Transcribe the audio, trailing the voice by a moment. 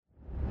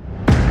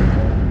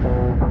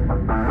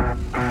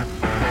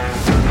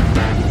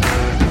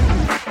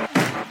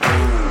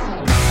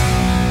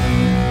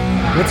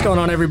What's going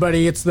on,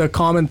 everybody? It's the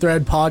Common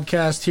Thread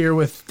podcast here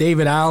with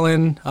David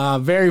Allen.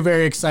 Very,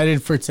 very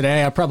excited for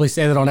today. I probably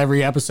say that on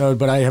every episode,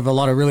 but I have a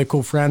lot of really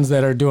cool friends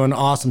that are doing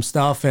awesome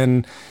stuff.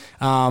 And,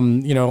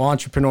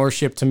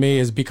 entrepreneurship to me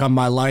has become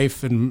my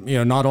life, and,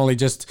 not only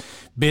just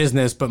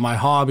business, but my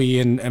hobby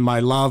and my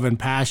love and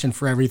passion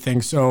for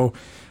everything. So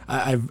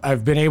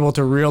I've been able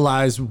to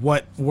realize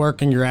what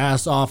working your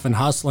ass off and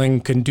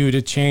hustling can do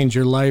to change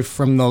your life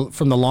from the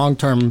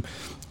long-term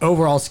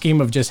overall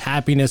scheme of just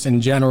happiness in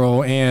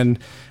general. And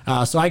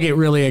so I get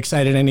really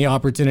excited any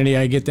opportunity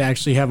I get to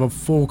actually have a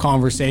full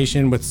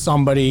conversation with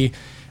somebody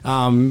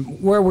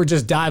where we're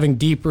just diving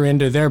deeper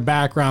into their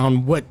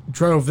background, what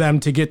drove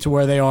them to get to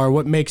where they are,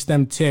 what makes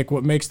them tick,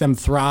 what makes them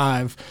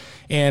thrive,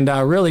 and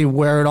really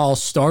where it all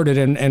started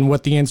and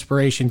what the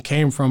inspiration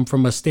came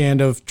from a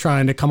stand of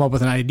trying to come up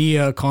with an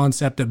idea, a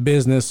concept, a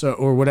business,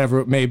 or whatever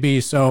it may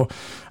be. So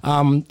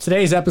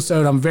today's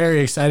episode, I'm very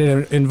excited.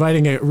 I'm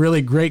inviting a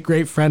really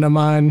great friend of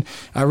mine,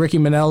 Ricci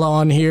Minella,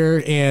 on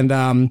here. And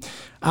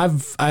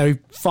I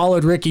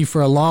followed Ricci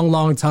for a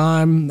long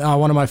time.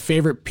 One of my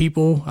favorite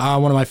people,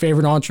 one of my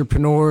favorite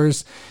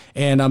entrepreneurs.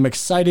 And I'm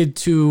excited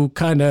to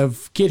kind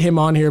of get him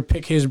on here,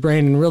 pick his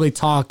brain, and really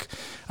talk.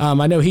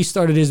 I know he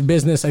started his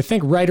business, I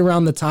think, right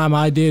around the time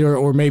I did,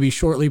 or maybe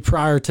shortly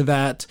prior to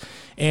that.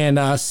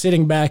 And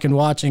sitting back and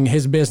watching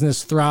his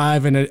business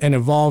thrive and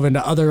evolve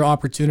into other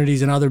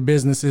opportunities and other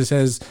businesses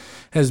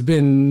has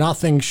been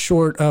nothing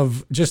short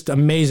of just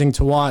amazing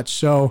to watch.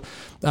 So,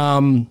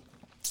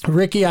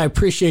 Ricci, I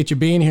appreciate you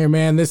being here,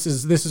 man. This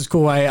is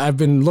cool. I've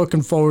been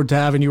looking forward to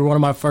having you. One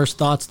of my first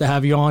thoughts to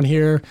have you on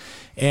here,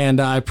 and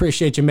I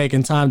appreciate you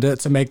making time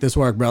to make this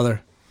work,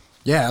 brother.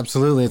 Yeah,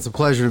 absolutely. It's a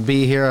pleasure to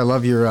be here. I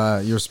love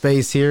your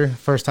space here.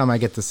 First time I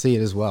get to see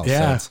it as well.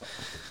 Yeah. So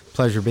it's a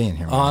pleasure being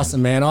here.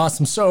 Awesome, man.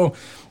 Awesome. So,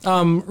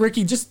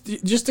 Ricci,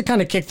 just to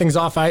kind of kick things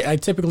off, I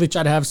typically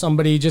try to have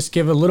somebody just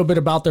give a little bit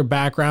about their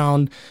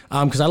background,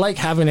 because I like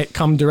having it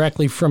come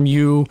directly from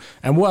you,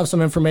 and we'll have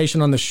some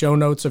information on the show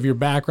notes of your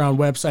background,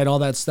 website, all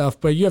that stuff.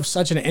 But you have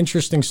such an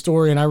interesting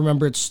story, and I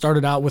remember it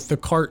started out with the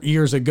cart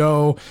years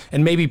ago,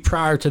 and maybe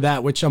prior to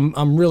that, which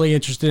I'm really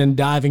interested in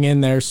diving in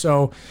there.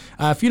 So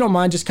if you don't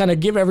mind, just kind of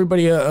give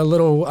everybody a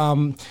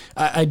little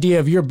idea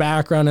of your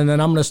background, and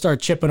then I'm going to start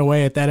chipping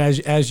away at that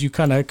as you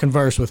kind of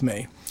converse with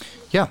me.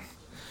 Yeah.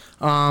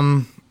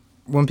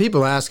 When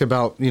people ask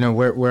about,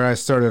 where I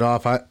started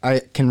off,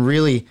 I can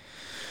really,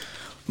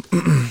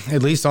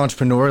 at least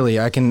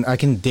entrepreneurially, I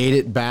can date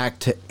it back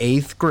to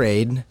 8th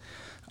grade,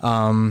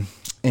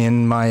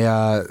 in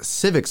my,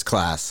 civics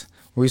class.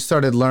 We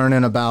started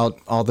learning about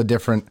all the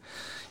different,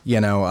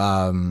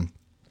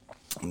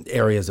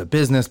 areas of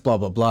business, blah,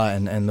 blah, blah.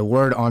 And the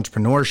word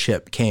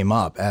entrepreneurship came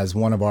up as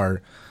one of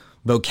our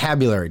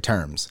vocabulary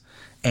terms.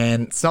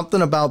 And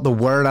something about the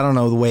word, I don't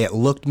know, the way it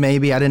looked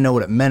maybe, I didn't know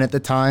what it meant at the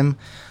time,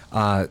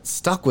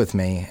 stuck with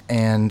me.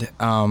 And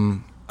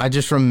I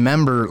just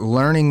remember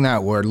learning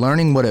that word,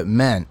 learning what it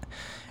meant,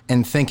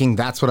 and thinking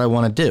that's what I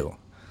want to do.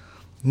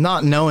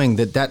 Not knowing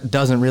that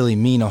doesn't really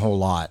mean a whole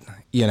lot,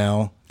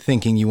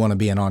 thinking you want to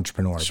be an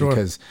entrepreneur. Sure.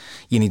 Because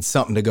you need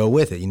something to go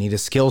with it. You need a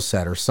skill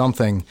set or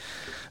something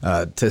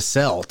to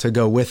sell to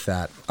go with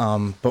that.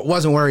 But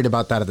wasn't worried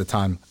about that at the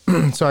time.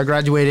 So I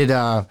graduated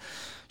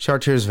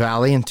Chartiers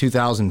Valley in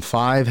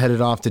 2005,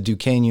 headed off to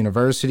Duquesne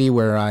University,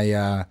 where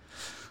I,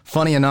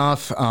 funny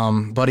enough,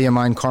 buddy of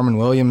mine, Carmen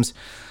Williams,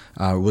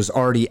 was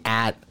already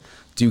at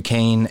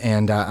Duquesne,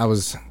 and I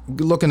was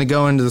looking to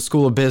go into the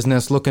School of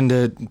Business, looking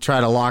to try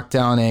to lock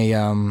down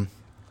a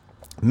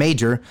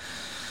major.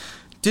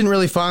 Didn't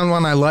really find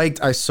one I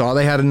liked. I saw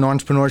they had an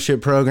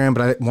entrepreneurship program,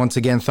 but I once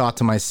again thought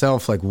to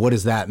myself, like, what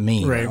does that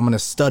mean? Right. I'm going to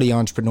study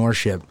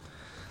entrepreneurship.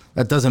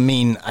 That doesn't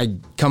mean I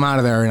come out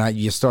of there and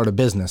you start a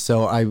business.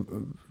 So I,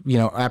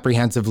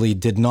 apprehensively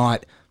did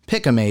not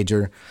pick a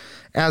major.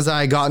 As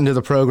I got into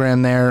the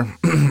program there,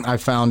 I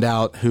found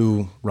out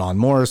who Ron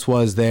Morris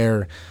was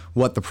there,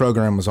 what the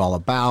program was all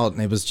about.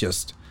 And it was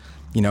just,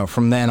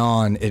 from then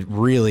on, it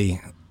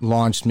really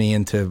launched me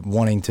into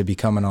wanting to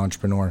become an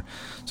entrepreneur.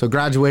 So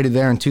graduated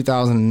there in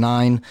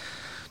 2009.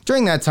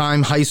 During that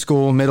time, high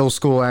school, middle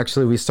school,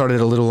 actually, we started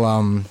a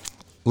little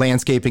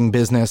landscaping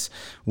business,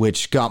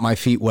 which got my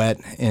feet wet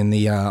in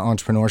the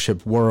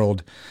entrepreneurship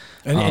world.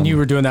 And you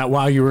were doing that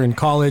while you were in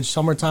college,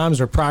 summer times,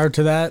 or prior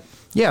to that?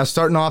 Yeah,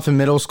 starting off in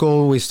middle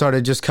school, we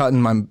started just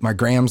cutting my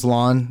Graham's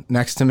lawn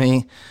next to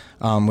me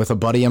with a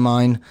buddy of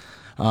mine.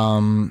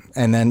 And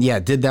then,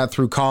 did that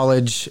through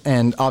college.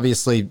 And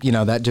obviously,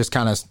 that just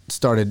kind of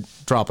started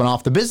dropping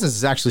off. The business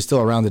is actually still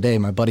around today.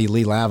 My buddy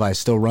Lee Lavi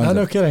still runs it.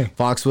 No kidding.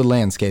 Foxwood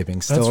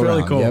Landscaping, still around. That's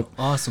really cool. Yep.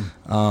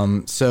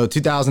 Awesome. So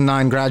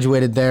 2009,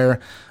 graduated there.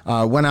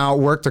 Went out,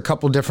 worked a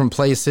couple different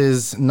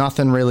places.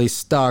 Nothing really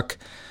stuck.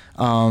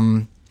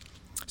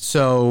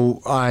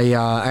 So I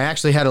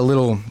actually had a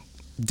little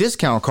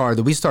discount card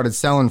that we started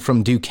selling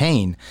from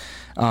Duquesne.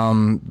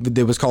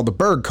 It was called the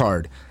Bird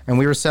Card, and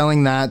we were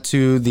selling that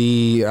to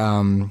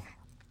the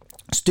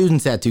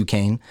students at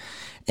Duquesne.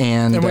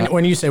 And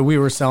when you say we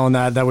were selling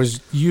that, that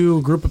was you,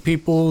 a group of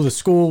people, the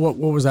school. What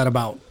was that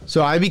about?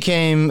 So I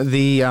became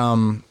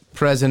the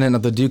president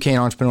of the Duquesne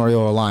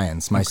Entrepreneurial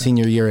Alliance my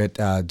senior year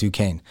at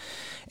Duquesne.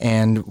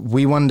 And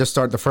we wanted to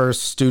start the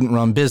first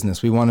student-run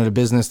business. We wanted a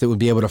business that would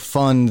be able to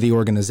fund the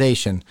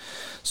organization.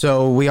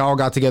 So we all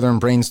got together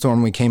and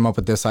brainstormed. We came up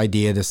with this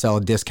idea to sell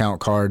a discount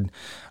card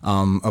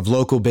of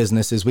local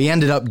businesses. We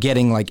ended up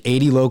getting like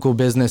 80 local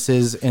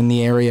businesses in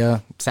the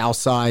area, south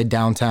side,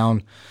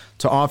 downtown,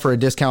 to offer a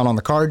discount on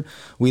the card.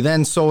 We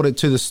then sold it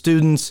to the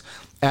students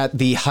at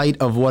the height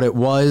of what it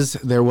was.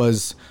 There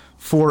was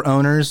 4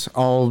 owners,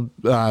 all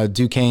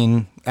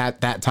Duquesne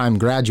at that time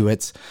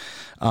graduates.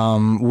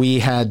 We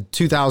had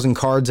 2,000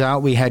 cards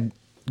out. We had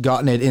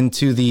gotten it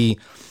into the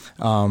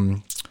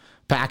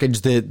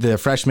package that the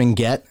freshmen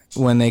get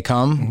when they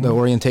come, the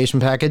orientation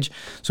package.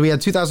 So we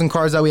had 2,000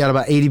 cards out. We had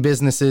about 80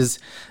 businesses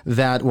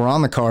that were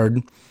on the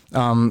card.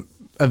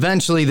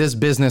 Eventually, this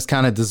business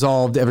kind of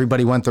dissolved.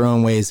 Everybody went their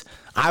own ways.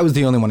 I was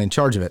the only one in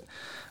charge of it.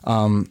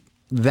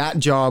 That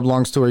job,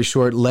 long story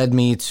short, led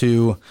me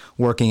to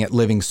working at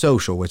Living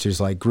Social, which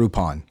is like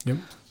Groupon. Yep.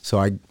 So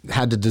I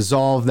had to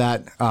dissolve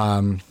that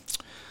I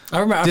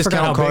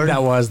forgot how big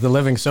that was. The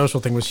Living Social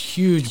thing was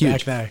huge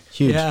back then.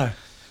 Huge. Yeah.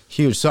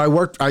 Huge.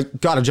 So I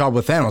got a job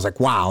with them. I was like,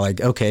 wow,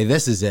 like, okay,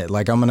 this is it.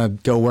 Like, I'm going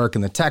to go work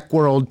in the tech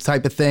world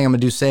type of thing. I'm going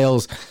to do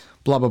sales,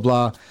 blah, blah,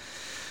 blah.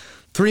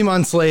 3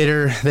 months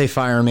later, they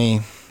fire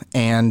me.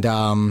 And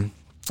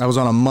I was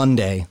on a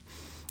Monday.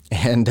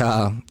 And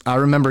I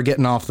remember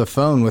getting off the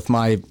phone with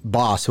my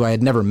boss, who I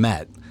had never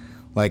met.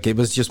 Like, it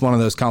was just one of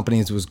those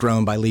companies that was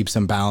grown by leaps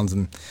and bounds.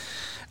 And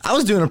I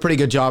was doing a pretty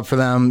good job for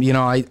them. You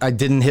know, I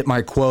didn't hit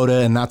my quota,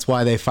 and that's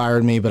why they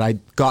fired me. But I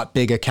got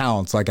big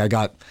accounts. Like, I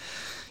got,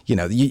 you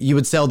know, you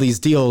would sell these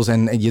deals,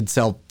 and you'd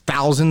sell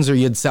thousands, or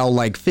you'd sell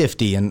like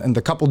 50. And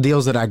the couple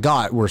deals that I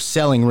got were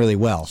selling really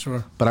well.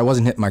 Sure. But I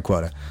wasn't hitting my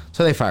quota.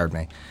 So they fired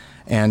me.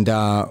 And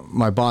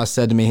my boss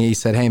said to me, he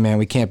said, hey, man,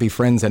 we can't be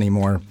friends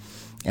anymore.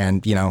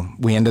 And, you know,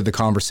 we ended the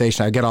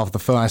conversation. I get off the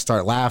phone, I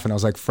start laughing. I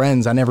was like,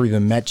 friends, I never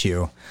even met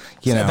you.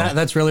 You know,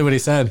 that's really what he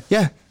said.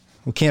 Yeah.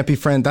 We can't be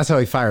friends. That's how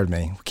he fired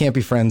me. We can't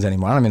be friends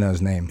anymore. I don't even know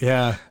his name.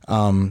 Yeah.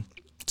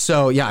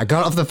 So yeah, I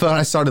got off the phone,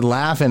 I started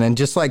laughing, and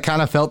just like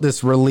kind of felt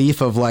this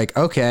relief of like,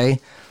 okay,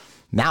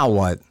 now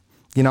what?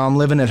 You know, I'm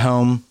living at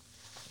home.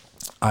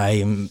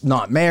 I'm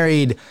not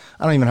married.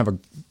 I don't even have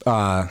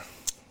I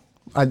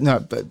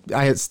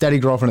had a steady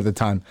girlfriend at the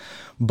time,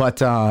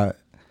 but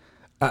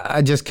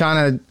I just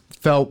kind of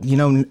felt, you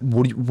know,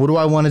 what do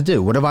I want to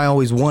do? What have I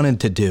always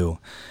wanted to do?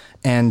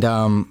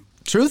 And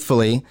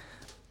truthfully,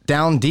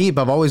 down deep,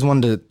 I've always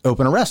wanted to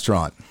open a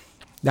restaurant.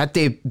 That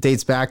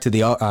dates back to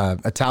the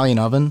Italian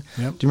oven.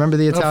 Yep. Do you remember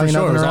the Italian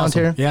oven around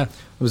awesome. here? Yeah.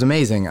 It was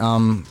amazing.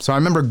 So I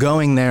remember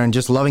going there and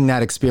just loving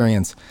that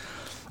experience.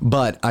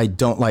 But I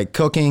don't like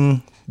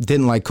cooking,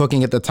 didn't like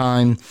cooking at the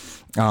time.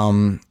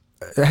 I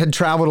had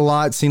traveled a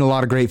lot, seen a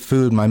lot of great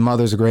food. My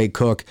mother's a great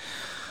cook.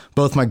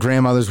 Both my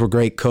grandmothers were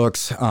great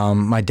cooks.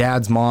 My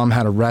dad's mom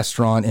had a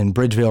restaurant in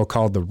Bridgeville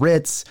called the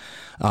Ritz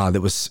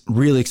that was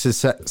really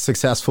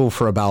successful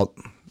for about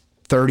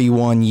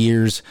 31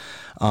 years.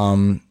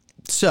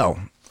 So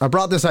I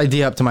brought this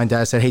idea up to my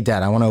dad. I said, hey,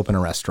 Dad, I want to open a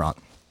restaurant.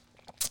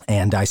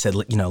 And I said,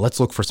 you know, let's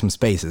look for some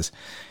spaces.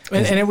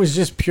 And it was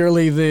just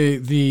purely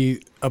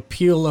the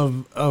appeal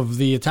of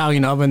the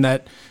Italian oven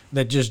that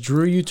just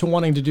drew you to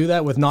wanting to do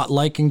that, with not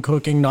liking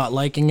cooking, not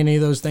liking any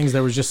of those things.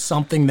 There was just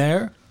something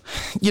there.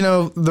 You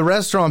know, the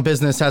restaurant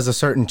business has a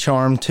certain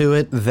charm to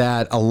it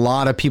that a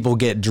lot of people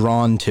get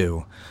drawn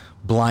to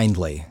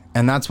blindly.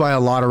 And that's why a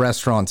lot of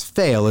restaurants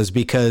fail, is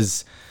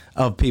because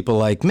of people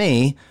like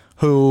me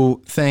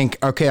who think,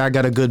 okay, I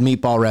got a good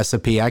meatball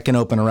recipe. I can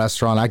open a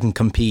restaurant. I can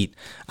compete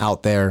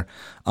out there.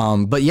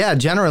 But yeah,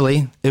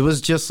 generally, it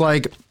was just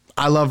like,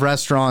 I love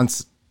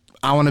restaurants.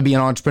 I want to be an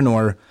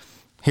entrepreneur.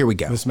 Here we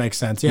go. This makes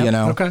sense. Yeah. You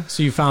know? Okay.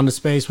 So you found a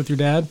space with your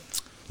dad?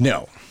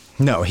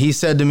 No, he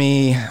said to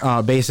me,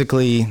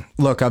 basically,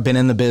 look, I've been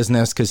in the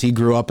business, because he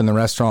grew up in the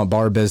restaurant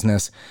bar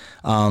business.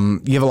 You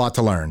have a lot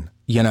to learn.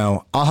 You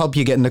know, I'll help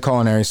you get into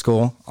culinary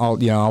school.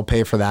 I'll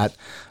pay for that.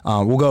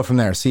 We'll go from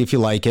there, see if you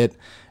like it,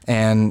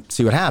 and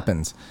see what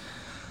happens.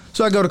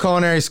 So I go to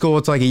culinary school.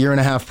 It's like a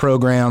 1.5-year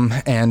program,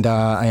 and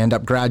I end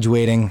up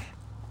graduating.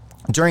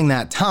 During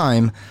that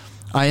time,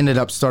 I ended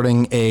up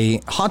starting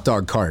a hot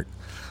dog cart.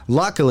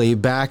 Luckily,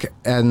 back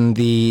in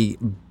the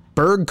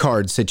Berg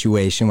card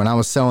situation, when I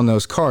was selling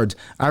those cards,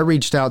 I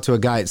reached out to a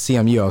guy at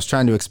CMU. I was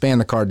trying to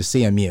expand the card to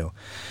CMU.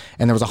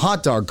 And there was a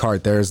hot dog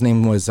cart there. His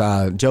name was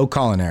Joe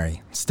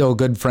Culinary, still a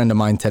good friend of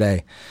mine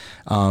today.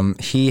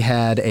 He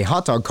had a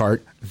hot dog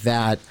cart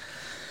that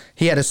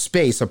he had a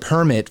space, a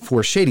permit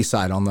for Shady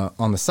Side on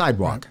the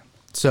sidewalk.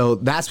 So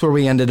that's where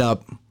we ended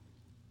up.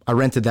 I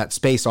rented that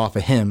space off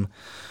of him.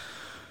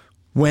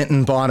 Went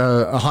and bought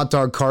a hot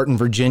dog cart in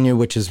Virginia,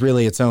 which is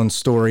really its own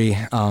story.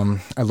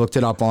 I looked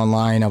it up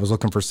online. I was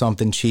looking for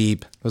something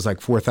cheap. It was like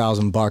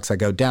 $4,000. I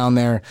go down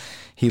there.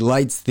 He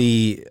lights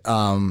the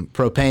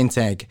propane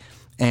tank,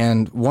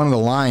 and one of the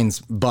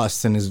lines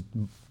busts and is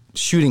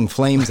shooting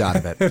flames out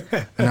of it.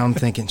 And I'm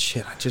thinking,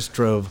 shit, I just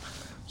drove,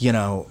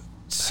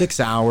 6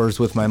 hours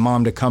with my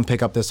mom to come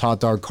pick up this hot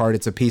dog cart.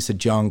 It's a piece of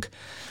junk.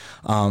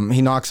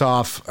 He knocks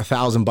off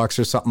 $1,000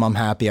 or something. I'm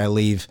happy. I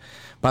leave.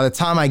 By the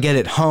time I get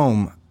it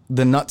home,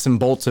 the nuts and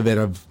bolts of it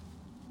have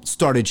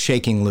started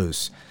shaking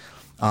loose.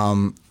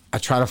 I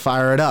try to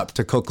fire it up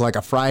to cook like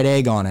a fried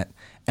egg on it,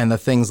 and the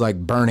thing's like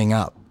burning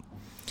up.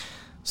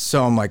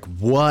 So I'm like,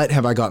 what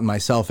have I gotten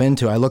myself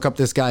into? I look up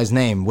this guy's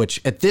name, which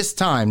at this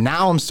time,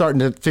 now I'm starting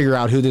to figure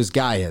out who this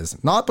guy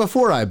is. Not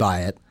before I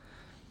buy it,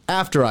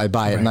 after I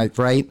buy it,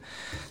 right?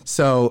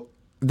 So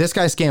this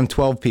guy scammed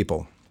 12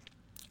 people.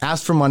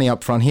 Asked for money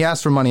up front. He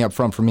asked for money up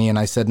front for me, and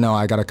I said, no,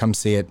 I got to come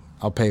see it.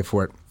 I'll pay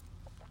for it.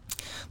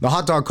 The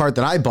hot dog cart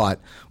that I bought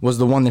was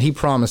the one that he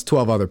promised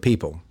 12 other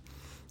people.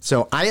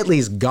 So I at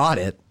least got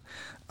it.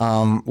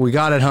 We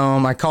got it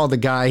home. I called the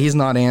guy. He's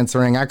not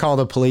answering. I called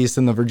the police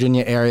in the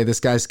Virginia area.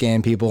 This guy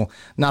scammed people.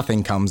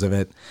 Nothing comes of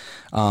it.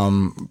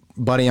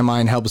 Buddy of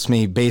mine helps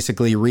me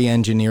basically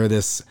re-engineer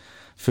this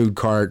food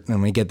cart,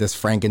 and we get this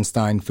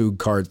Frankenstein food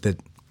cart that,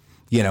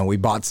 we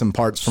bought some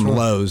parts from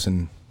Lowe's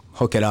and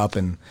hook it up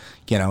and,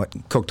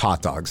 it cooked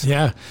hot dogs.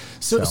 Yeah.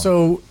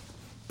 So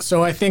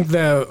I think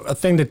a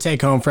thing to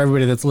take home for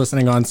everybody that's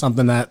listening on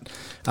something that,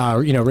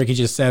 Ricci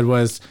just said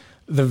was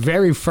the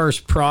very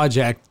first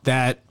project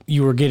that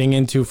you were getting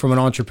into from an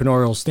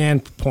entrepreneurial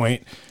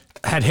standpoint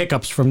had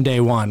hiccups from day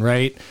one,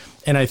 right?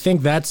 And I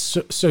think that's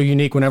so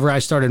unique. Whenever I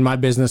started my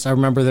business, I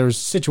remember there was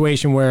a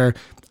situation where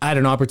I had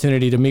an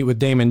opportunity to meet with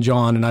Damon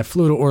John, and I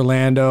flew to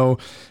Orlando,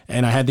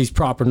 and I had these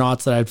proper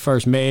knots that I had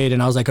first made,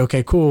 and I was like,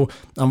 okay, cool.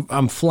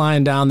 I'm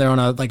flying down there on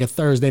a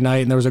Thursday night,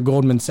 and there was a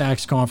Goldman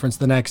Sachs conference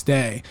the next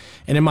day,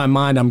 and in my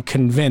mind, I'm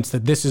convinced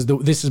that this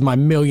is my $1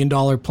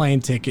 million plane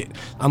ticket.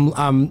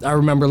 I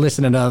remember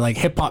listening to like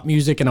hip hop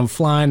music, and I'm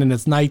flying, and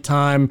it's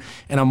nighttime,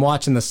 and I'm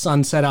watching the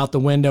sunset out the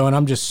window, and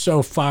I'm just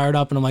so fired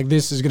up, and I'm like,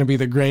 this is going to be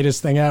the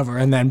greatest thing ever.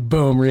 And then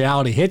boom,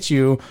 reality hits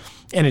you,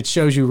 and it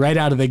shows you right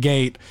out of the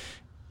gate.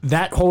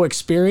 That whole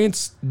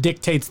experience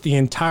dictates the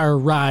entire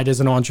ride as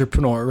an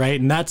entrepreneur, right?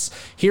 And that's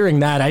hearing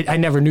that. I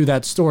never knew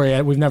that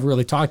story. We've never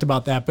really talked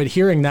about that, but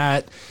hearing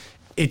that,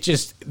 it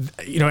just,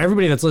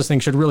 everybody that's listening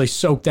should really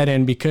soak that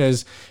in,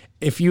 because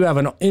if you have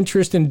an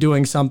interest in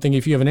doing something,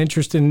 if you have an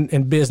interest in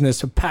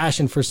business, a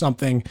passion for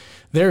something,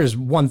 there is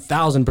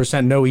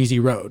 1,000% no easy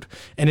road.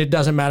 And it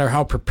doesn't matter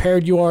how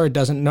prepared you are. It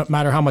doesn't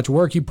matter how much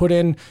work you put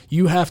in.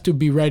 You have to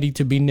be ready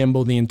to be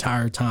nimble the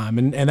entire time.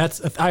 And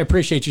I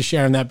appreciate you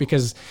sharing that,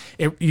 because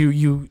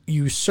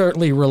you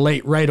certainly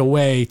relate right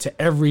away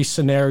to every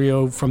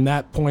scenario from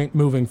that point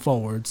moving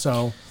forward.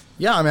 So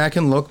yeah, I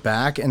can look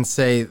back and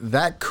say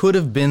that could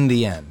have been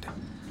the end.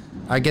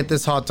 I get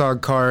this hot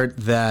dog cart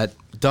that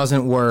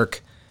doesn't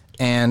work,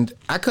 and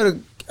I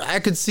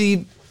could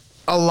see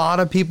a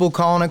lot of people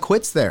calling it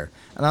quits there.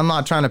 And I'm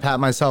not trying to pat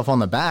myself on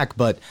the back,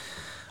 but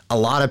a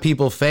lot of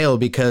people fail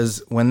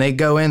because when they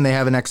go in, they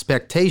have an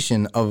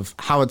expectation of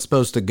how it's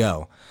supposed to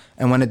go.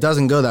 And when it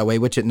doesn't go that way,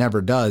 which it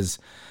never does,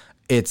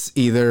 it's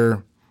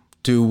either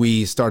do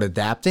we start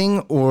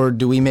adapting, or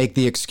do we make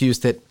the excuse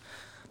that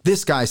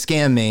this guy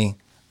scammed me,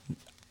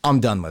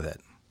 I'm done with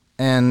it.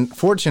 And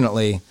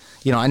fortunately,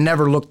 I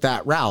never looked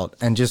that route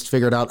and just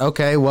figured out,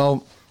 okay,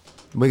 well,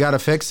 we got to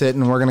fix it,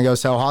 and we're going to go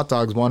sell hot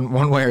dogs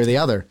one way or the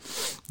other,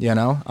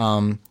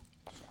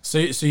 So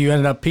you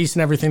ended up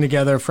piecing everything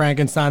together,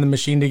 Frankenstein the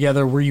machine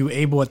together. Were you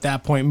able at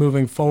that point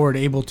moving forward,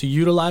 able to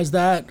utilize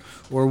that,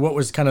 or what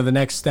was kind of the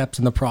next steps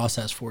in the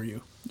process for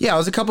you? Yeah, it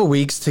was a couple of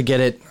weeks to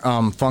get it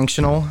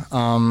functional.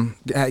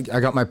 I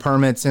got my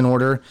permits in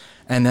order,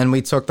 and then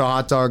we took the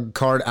hot dog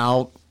cart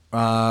out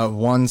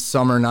one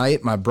summer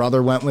night. My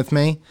brother went with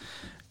me.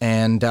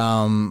 And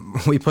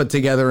we put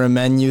together a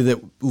menu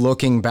that,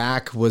 looking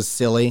back, was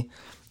silly,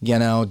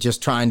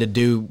 just trying to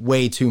do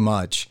way too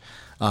much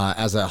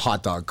as a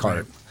hot dog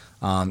cart.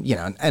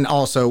 Right. And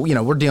also,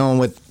 we're dealing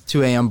with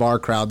 2 a.m. bar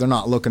crowd. They're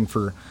not looking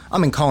for,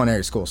 I'm in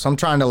culinary school, so I'm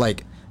trying to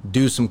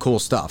do some cool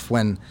stuff,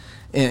 when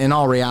in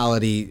all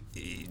reality,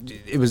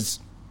 it was,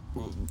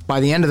 by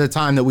the end of the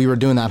time that we were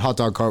doing that hot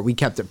dog cart, we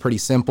kept it pretty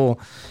simple.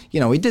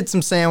 We did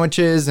some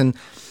sandwiches, and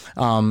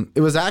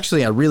it was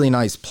actually a really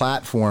nice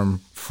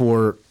platform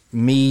for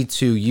me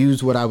to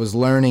use what I was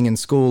learning in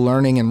school,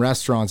 learning in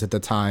restaurants at the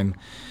time,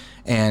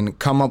 and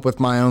come up with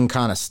my own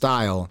kind of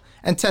style,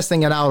 and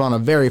testing it out on a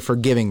very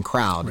forgiving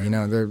crowd.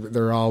 Right.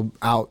 They're all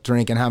out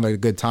drinking, having a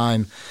good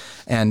time.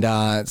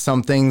 And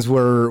some things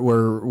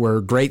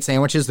were great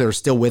sandwiches that are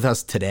still with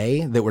us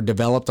today that were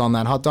developed on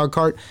that hot dog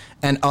cart,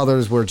 and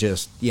others were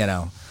just,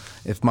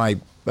 if my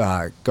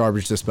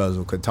garbage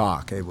disposal could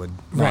talk, it would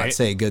not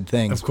say good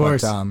things. Of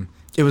course. But,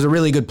 it was a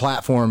really good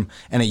platform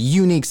and a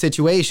unique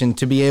situation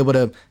to be able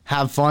to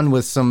have fun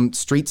with some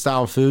street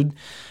style food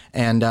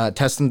and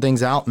test some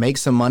things out, make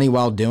some money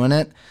while doing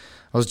it.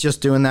 I was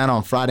just doing that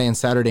on Friday and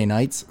Saturday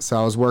nights. So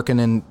I was working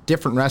in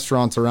different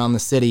restaurants around the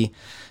city,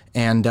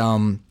 and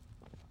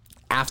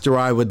after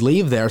I would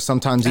leave there,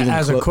 sometimes even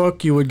as a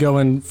cook, you would go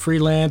and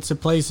freelance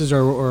at places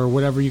or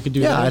whatever you could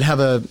do. Yeah,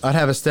 there. I'd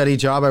have a steady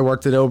job. I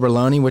worked at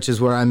Oberloni, which is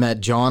where I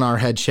met John, our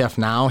head chef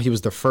now. He was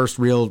the first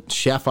real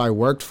chef I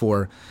worked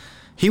for.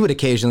 He would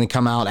occasionally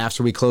come out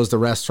after we closed the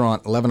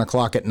restaurant, 11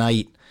 o'clock at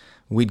night,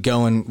 we'd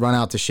go and run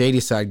out to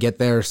Shadyside, get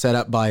there, set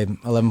up by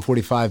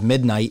 11:45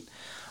 midnight,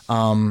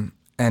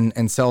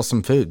 and sell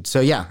some food. So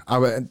yeah,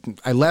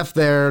 I left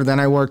there. Then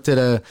I worked at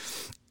a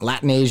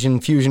Latin Asian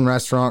fusion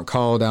restaurant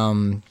called,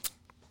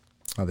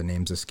 the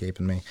name's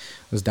escaping me.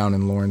 It was down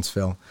in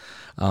Lawrenceville.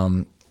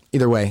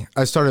 Either way,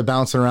 I started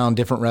bouncing around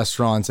different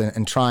restaurants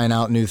and trying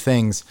out new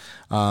things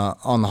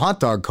on the hot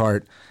dog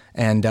cart.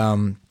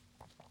 And,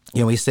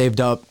 we saved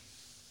up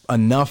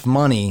enough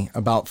money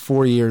about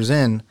 4 years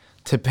in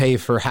to pay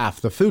for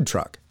half the food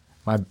truck.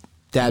 My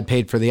dad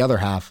paid for the other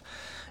half.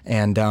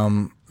 And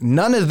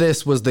none of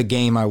this was the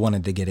game I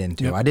wanted to get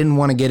into. Yep. I didn't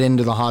want to get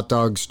into the hot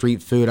dog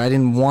street food. I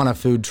didn't want a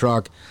food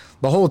truck.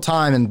 The whole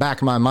time in the back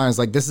of my mind was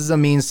like, this is a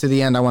means to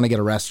the end. I want to get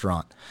a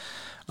restaurant.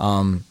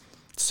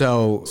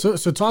 So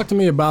talk to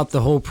me about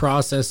the whole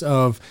process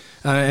of,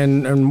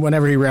 and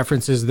whenever he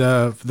references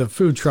the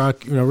food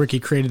truck, Ricci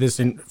created this.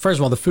 And first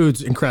of all, the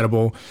food's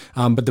incredible,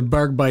 but the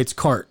Berg Bites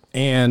cart.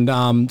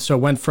 And so it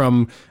went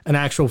from an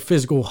actual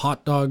physical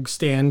hot dog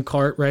stand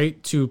cart,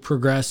 right, to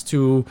progress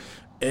to,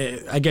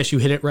 I guess you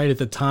hit it right at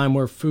the time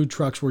where food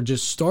trucks were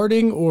just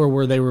starting, or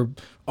where they were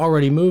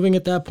already moving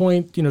at that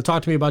point.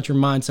 Talk to me about your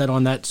mindset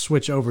on that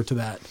switch over to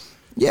that.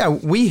 Yeah,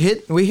 we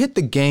hit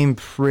the game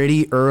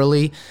pretty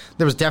early.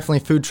 There was definitely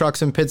food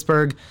trucks in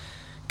Pittsburgh.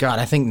 God,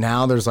 I think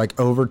now there's like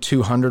over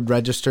 200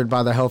 registered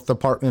by the health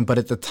department, but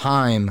at the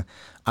time,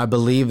 I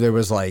believe there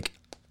was like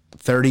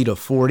 30 to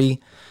 40.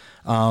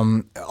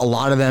 A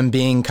lot of them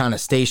being kind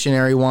of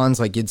stationary ones,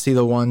 like you'd see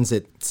the ones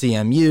at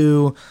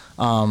CMU.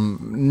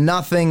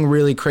 Nothing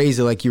really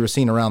crazy like you were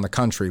seeing around the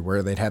country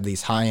where they'd have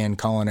these high-end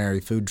culinary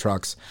food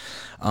trucks.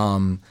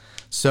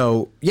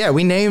 So yeah,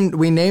 we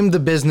named the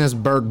business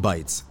Berg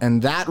Bites,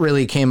 and that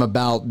really came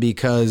about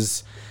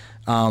because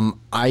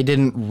I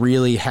didn't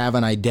really have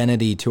an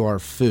identity to our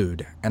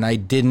food, and I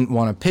didn't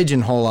want to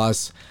pigeonhole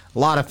us. A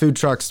lot of food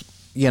trucks,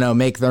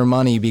 make their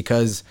money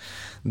because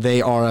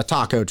they are a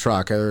taco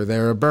truck or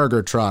they're a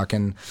burger truck,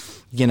 and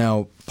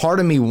part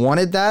of me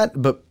wanted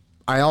that, but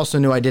I also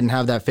knew I didn't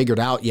have that figured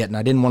out yet, and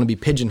I didn't want to be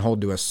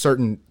pigeonholed to a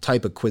certain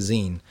type of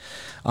cuisine,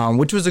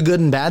 which was a good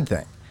and bad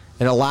thing.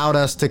 It allowed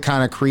us to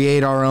kind of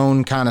create our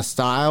own kind of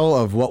style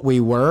of what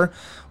we were,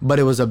 but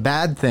it was a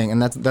bad thing,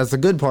 and that's the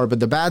good part. But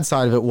the bad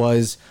side of it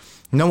was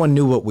no one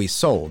knew what we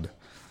sold.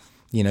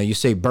 You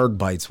say Berg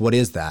Bites, what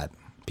is that?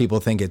 People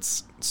think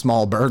it's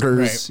small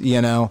burgers,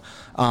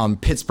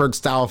 right. Pittsburgh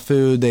style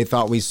food. They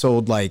thought we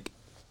sold like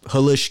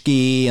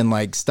halushki and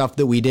like stuff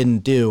that we didn't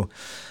do.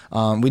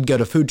 We'd go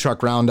to food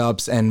truck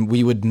roundups and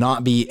we would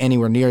not be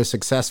anywhere near as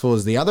successful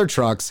as the other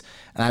trucks.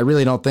 And I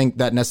really don't think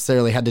that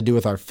necessarily had to do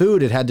with our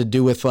food. It had to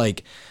do with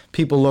like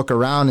people look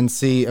around and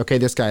see, okay,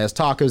 this guy has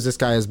tacos, this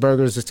guy has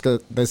burgers,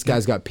 this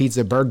guy's got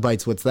pizza, Berg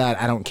Bites. What's that?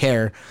 I don't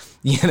care.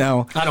 I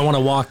don't want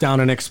to walk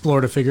down and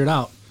explore to figure it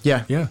out.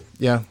 Yeah.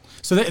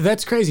 So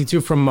that's crazy too,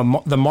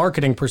 from the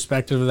marketing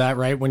perspective of that,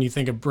 right? When you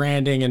think of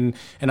branding, and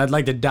I'd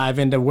like to dive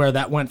into where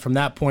that went from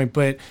that point.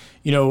 But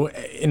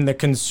in the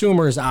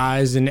consumer's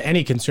eyes, and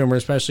any consumer,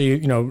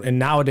 especially in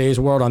nowadays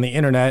world on the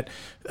internet,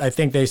 I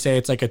think they say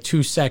it's like a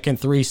 2 second,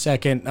 3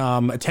 second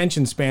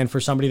attention span for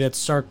somebody that's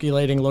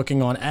circulating,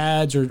 looking on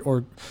ads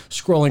or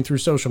scrolling through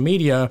social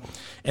media.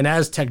 And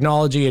as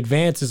technology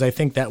advances, I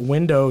think that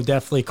window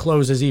definitely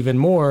closes even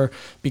more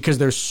because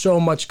there's so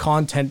much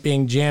content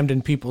being jammed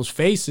in people's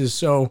faces.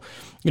 So,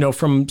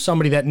 from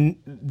somebody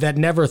that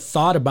never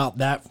thought about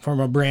that from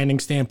a branding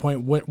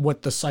standpoint,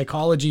 what the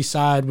psychology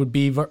side would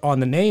be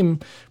on the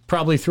name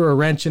probably threw a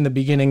wrench in the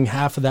beginning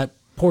half of that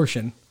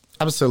portion.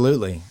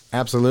 Absolutely.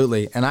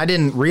 And I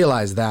didn't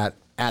realize that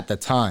at the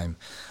time.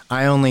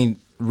 I only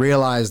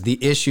realized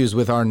the issues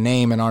with our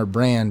name and our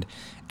brand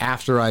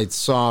after I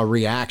saw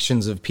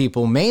reactions of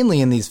people, mainly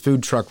in these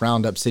food truck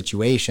roundup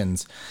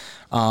situations.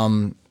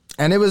 And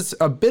it was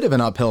a bit of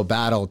an uphill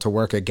battle to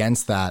work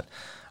against that.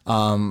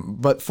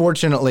 But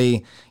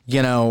fortunately,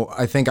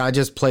 I think I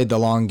just played the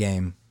long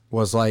game,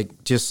 was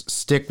like, just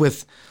stick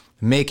with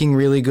making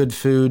really good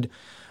food,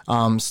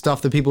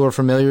 stuff that people are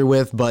familiar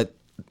with, but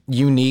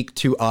unique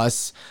to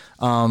us.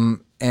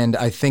 And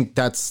I think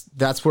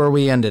that's where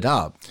we ended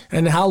up.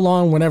 And how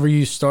long, whenever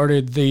you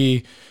started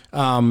the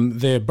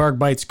Berg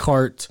Bites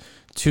cart,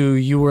 to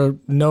you were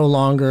no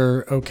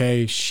longer,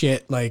 okay,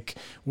 shit, like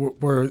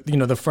we're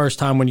the first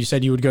time when you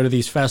said you would go to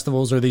these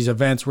festivals or these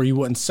events where you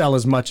wouldn't sell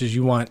as much as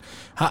you want,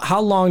 how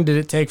long did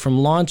it take from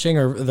launching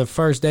or the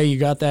first day you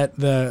got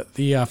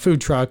the food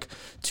truck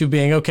to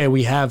being, okay,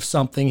 we have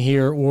something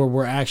here, or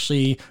we're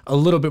actually a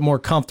little bit more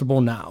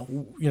comfortable now?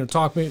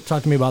 Talk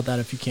to me about that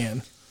if you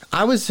can.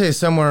 I would say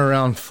somewhere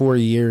around 4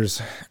 years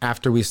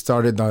after we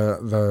started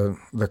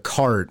the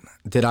cart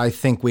did I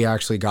think we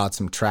actually got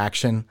some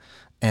traction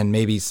and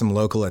maybe some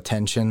local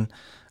attention,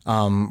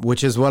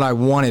 which is what I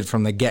wanted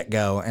from the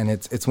get-go. And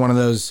it's one of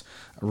those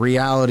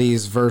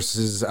realities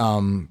versus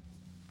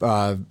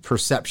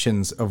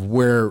perceptions of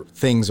where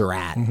things are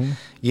at.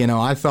 Mm-hmm.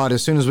 I thought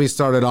as soon as we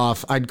started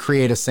off, I'd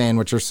create a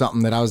sandwich or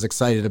something that I was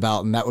excited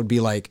about, and that would be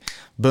like,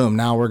 boom,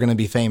 now we're going to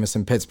be famous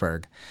in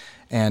Pittsburgh.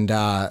 And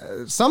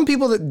some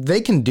people,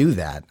 they can do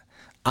that.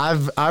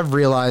 I've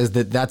realized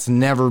that that's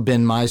never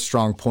been my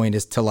strong point,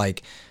 is to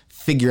like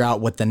figure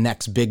out what the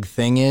next big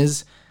thing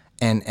is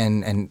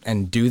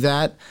and do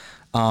that.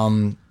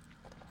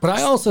 But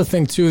I also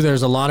think too,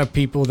 there's a lot of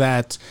people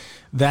that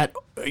that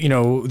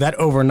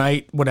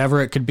overnight,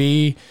 whatever it could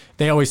be,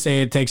 they always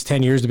say it takes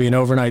 10 years to be an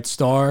overnight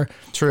star.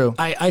 True.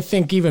 I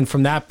think even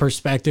from that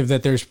perspective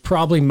that there's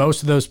probably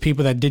most of those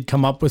people that did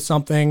come up with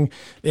something,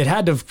 it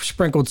had to have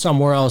sprinkled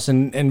somewhere else.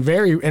 And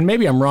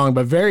maybe I'm wrong,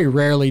 but very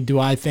rarely do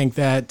I think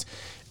that,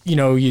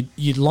 you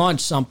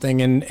launch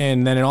something and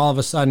then it all of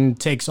a sudden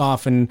takes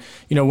off. And,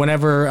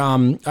 whenever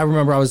I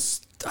remember it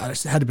had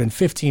to have been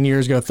 15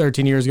 years ago,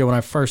 13 years ago when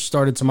I first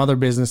started some other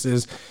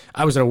businesses.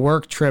 I was at a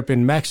work trip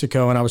in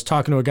Mexico and I was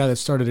talking to a guy that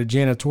started a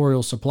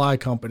janitorial supply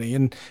company.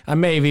 And I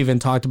may have even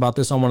talked about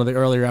this on one of the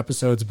earlier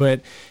episodes,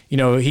 but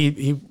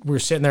we were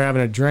sitting there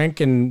having a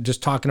drink and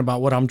just talking about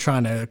what I'm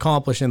trying to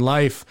accomplish in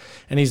life.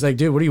 And he's like,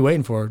 dude, what are you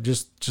waiting for?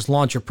 Just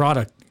launch your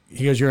product.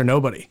 He goes, you're a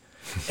nobody.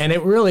 And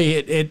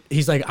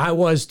he's like, I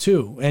was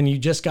too. And you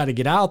just got to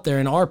get out there.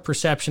 And our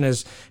perception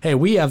is, hey,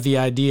 we have the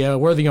idea.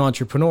 We're the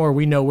entrepreneur.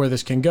 We know where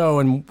this can go.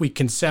 And we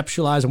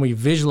conceptualize and we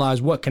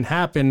visualize what can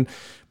happen.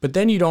 But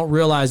then you don't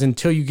realize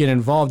until you get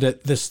involved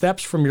that the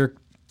steps from your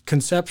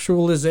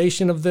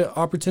conceptualization of the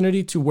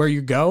opportunity to where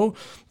you go,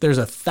 there's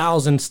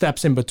 1,000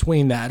 steps in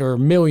between that, or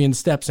 1,000,000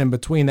 steps in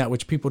between that,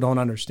 which people don't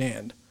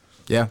understand.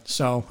 Yeah.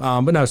 So,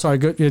 but no, sorry.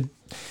 Good.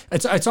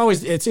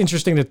 It's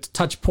interesting to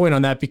touch point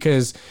on that,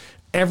 because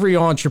every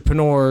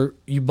entrepreneur,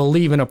 you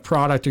believe in a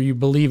product or you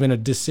believe in a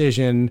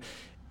decision,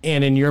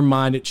 and in your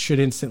mind it should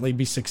instantly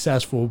be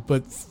successful.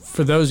 But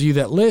for those of you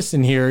that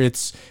listen here,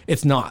 it's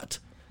not.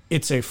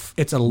 It's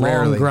a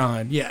long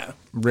grind. Yeah.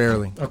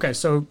 Rarely. Okay,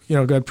 so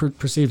go ahead,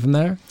 proceed from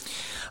there.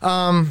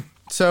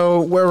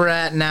 So where we're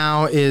at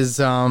now is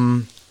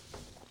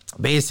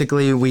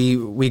basically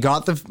we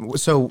got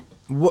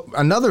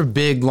another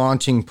big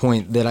launching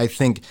point that I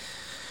think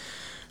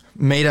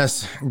made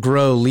us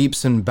grow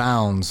leaps and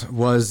bounds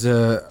was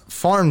a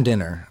farm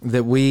dinner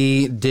that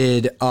we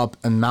did up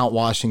in Mount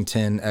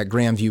Washington at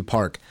Grandview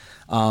Park.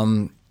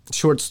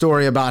 Short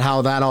story about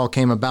how that all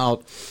came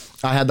about.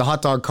 I had the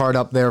hot dog cart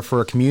up there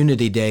for a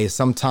community day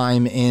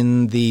sometime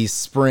in the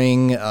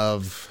spring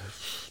of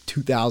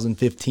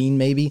 2015,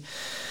 maybe.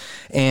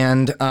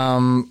 And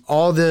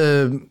all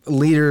the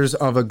leaders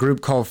of a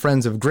group called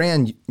Friends of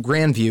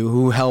Grandview,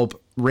 who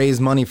help raise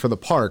money for the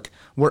park,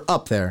 were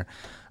up there.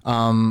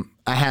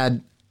 I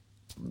had,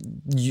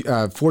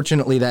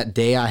 fortunately that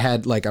day, I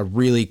had like a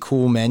really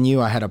cool menu.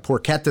 I had a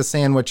porchetta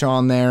sandwich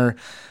on there.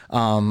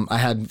 I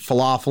had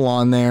falafel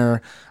on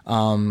there.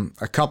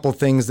 A couple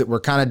things that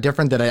were kind of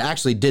different that I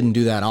actually didn't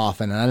do that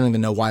often. And I don't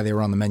even know why they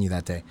were on the menu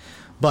that day.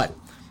 But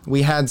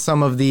we had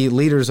some of the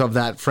leaders of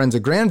that Friends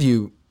of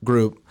Grandview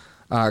group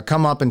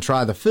come up and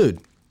try the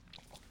food.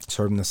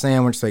 Serve them the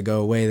sandwich. They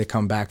go away. They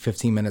come back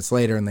 15 minutes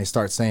later and they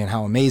start saying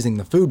how amazing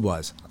the food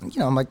was.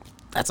 I'm like,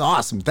 that's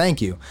awesome.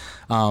 Thank you.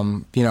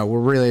 We're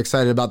really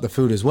excited about the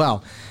food as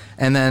well.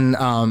 And then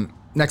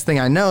next thing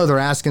I know, they're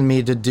asking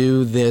me to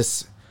do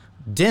this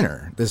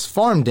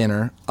farm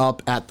dinner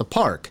up at the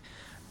park.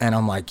 And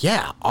I'm like,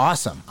 yeah,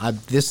 awesome.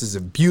 This is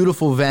a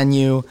beautiful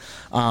venue.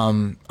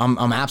 I'm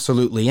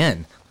absolutely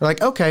in. They're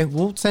like, okay,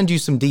 we'll send you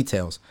some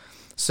details.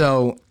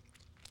 So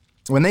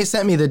when they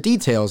sent me the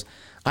details,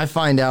 I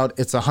find out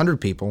it's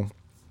 100 people.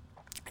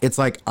 It's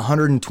like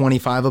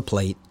 125 a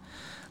plate.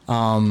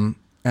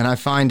 And I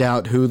find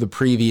out who the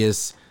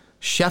previous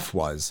chef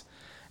was.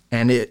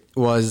 And it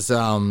was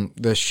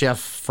the chef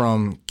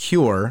from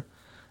Cure.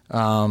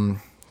 God,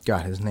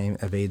 his name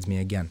evades me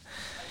again.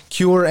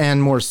 Cure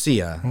and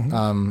Morcia.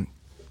 Mm-hmm.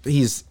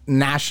 He's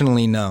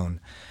nationally known.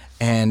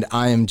 And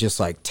I am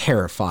just like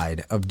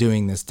terrified of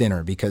doing this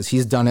dinner because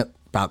he's done it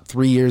about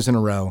 3 years in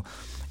a row.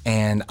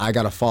 And I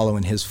got to follow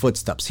in his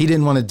footsteps. He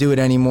didn't want to do it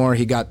anymore.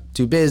 He got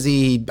too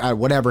busy.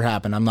 Whatever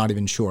happened, I'm not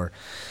even sure.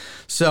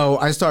 So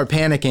I start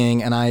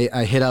panicking and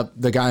I hit up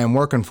the guy I'm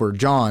working for,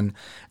 John,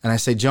 and I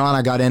say, John,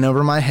 I got in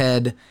over my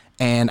head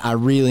and I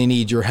really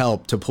need your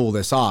help to pull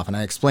this off. And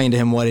I explained to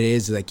him what it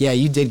is. He's like, yeah,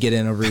 you did get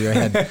in over your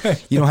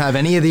head. You don't have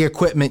any of the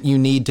equipment you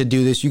need to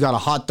do this. You got a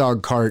hot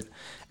dog cart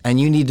and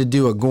you need to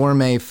do a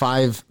gourmet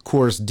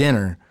 5-course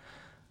dinner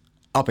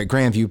up at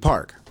Grandview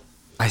Park.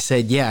 I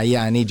said, yeah,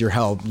 I need your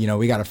help.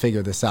 We got to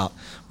figure this out.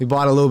 We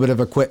bought a little bit of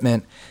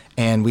equipment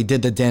and we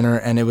did the dinner,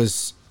 and it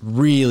was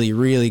really,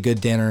 really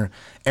good dinner.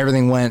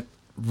 Everything went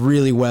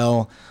really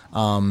well.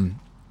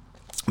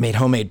 Made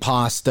homemade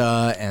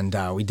pasta, and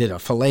we did a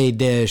filet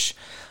dish.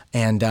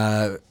 And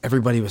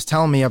everybody was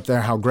telling me up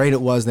there how great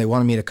it was. They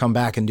wanted me to come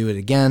back and do it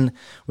again.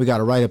 We got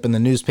a write-up in the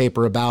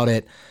newspaper about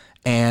it.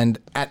 And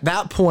at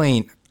that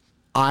point,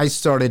 I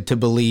started to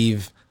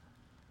believe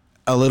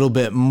a little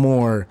bit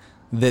more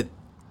that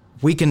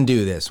we can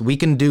do this. We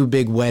can do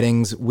big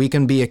weddings. We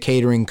can be a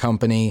catering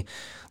company.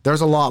 There's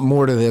a lot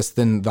more to this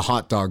than the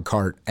hot dog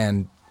cart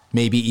and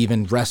maybe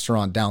even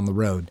restaurant down the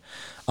road.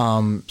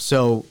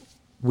 So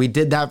we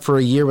did that for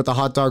a year with the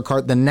hot dog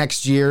cart. The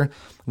next year,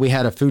 we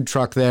had a food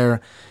truck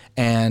there.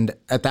 And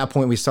at that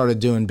point, we started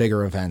doing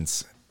bigger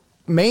events.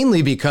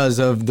 mainly because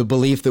of the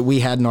belief that we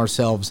had in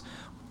ourselves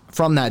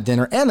from that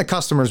dinner and the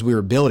customers we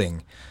were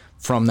building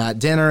from that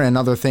dinner and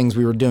other things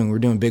we were doing. We were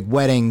doing big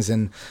weddings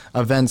and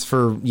events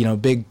for,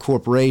 big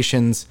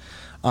corporations.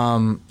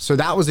 So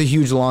that was a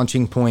huge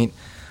launching point.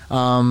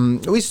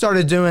 We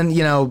started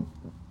doing,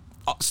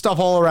 stuff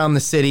all around the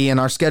city, and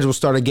our schedule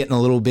started getting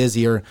a little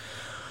busier.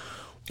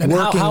 And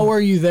how were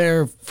you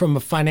there from a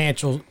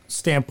financial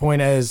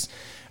standpoint as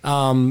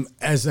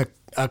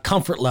a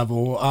comfort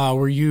level?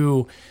 Were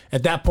you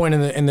at that point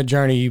in the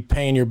journey, you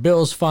paying your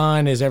bills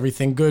fine? Is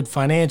everything good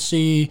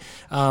financially?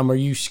 Are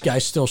you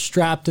guys still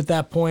strapped at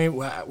that point?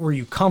 Were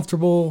you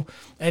comfortable?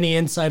 Any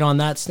insight on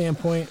that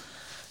standpoint?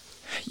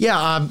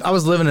 Yeah, I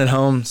was living at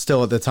home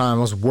still at the time.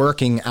 I was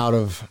working out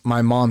of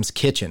my mom's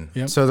kitchen.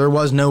 Yep. So there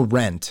was no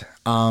rent.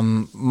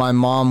 My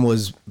mom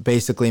was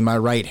basically my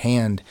right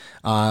hand.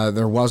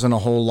 There wasn't a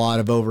whole lot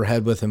of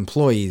overhead with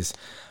employees.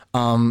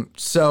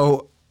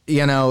 So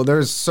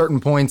there's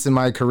certain points in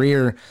my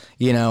career,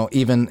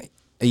 even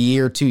a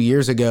year, 2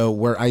 years ago,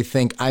 where I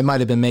think I might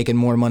have been making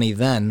more money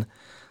then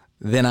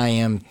than I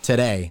am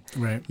today.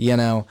 Right.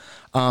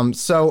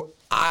 So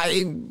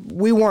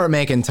we weren't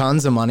making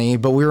tons of money,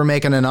 but we were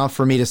making enough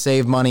for me to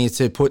save money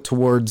to put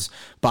towards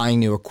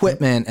buying new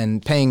equipment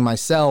and paying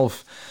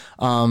myself.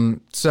 And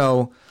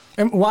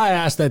why I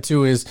ask that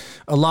too is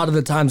a lot of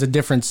the times at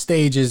different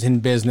stages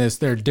in business,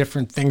 there are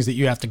different things that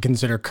you have to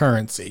consider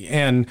currency.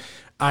 And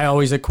I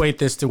always equate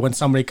this to when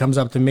somebody comes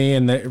up to me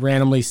and they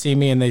randomly see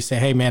me and they say,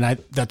 hey man,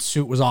 that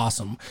suit was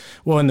awesome.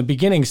 Well, in the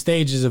beginning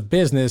stages of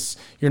business,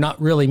 you're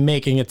not really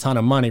making a ton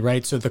of money,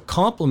 right? So the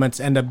compliments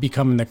end up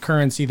becoming the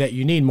currency that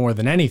you need more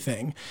than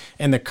anything.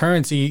 And the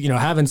currency,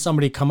 having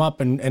somebody come up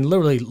and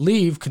literally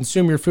leave,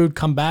 consume your food,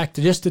 come back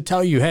just to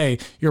tell you, hey,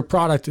 your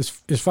product is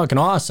fucking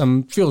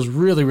awesome, feels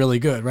really, really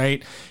good,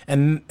 right?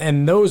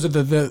 And those are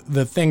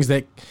the things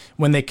that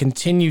when they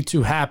continue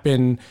to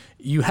happen,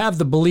 you have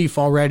the belief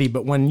already,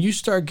 but when you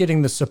start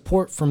getting the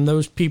support from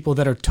those people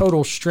that are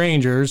total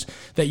strangers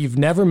that you've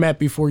never met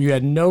before, you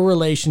had no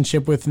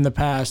relationship with in the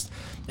past,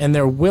 and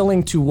they're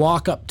willing to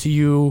walk up to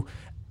you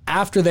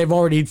after they've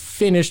already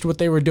finished what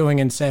they were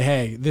doing and say,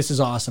 hey, this is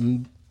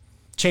awesome,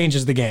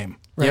 changes the game,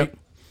 right?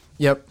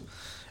 Yep.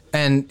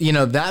 And,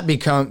 that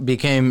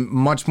became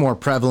much more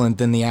prevalent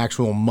than the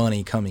actual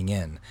money coming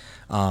in.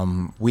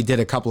 We did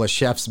a couple of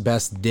Chef's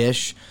Best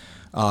Dish,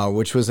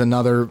 which was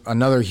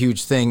another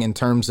huge thing in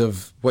terms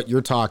of what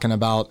you're talking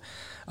about.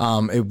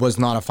 It was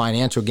not a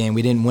financial game.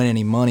 We didn't win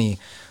any money,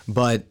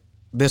 but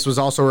this was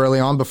also early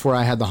on before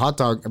I had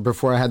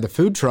the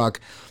food truck.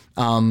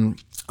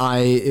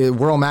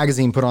 World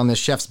Magazine put on this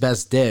Chef's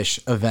Best Dish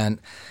event.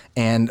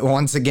 And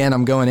once again,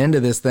 I'm going into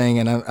this thing,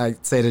 and I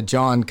say to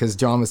John, because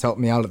John was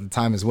helping me out at the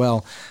time as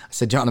well, I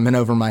said, John, I'm in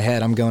over my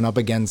head. I'm going up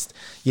against,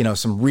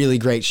 some really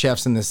great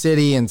chefs in the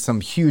city and some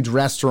huge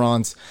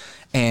restaurants,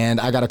 and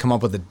I got to come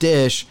up with a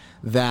dish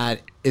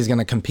that is going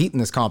to compete in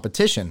this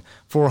competition.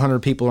 400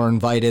 people are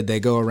invited. They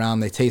go around,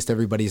 they taste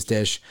everybody's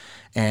dish.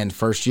 And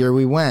first year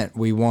we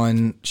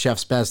won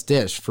Chef's Best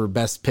Dish for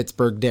Best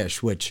Pittsburgh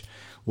Dish, which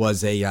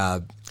was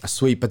a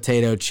sweet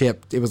potato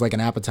chip. It was like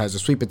an appetizer,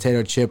 sweet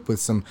potato chip with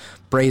some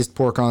braised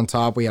pork on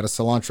top. We had a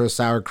cilantro,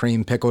 sour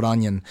cream, pickled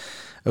onion.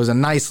 It was a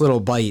nice little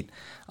bite.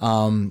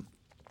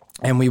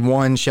 And we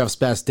won Chef's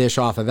Best Dish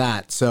off of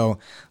that. So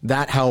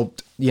that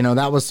helped,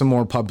 that was some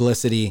more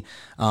publicity,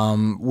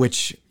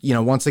 which,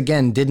 once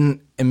again,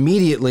 didn't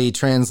immediately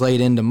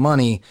translate into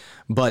money.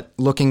 But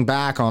looking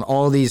back on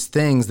all these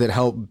things that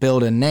help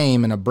build a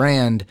name and a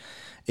brand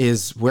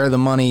is where the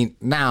money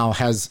now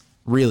has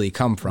really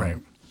come from. Right.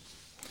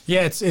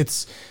 Yeah,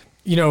 it's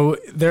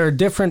there are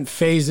different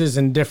phases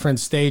and different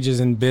stages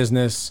in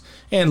business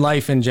and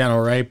life in general,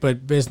 right?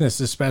 But business,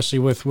 especially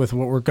with what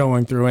we're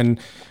going through. And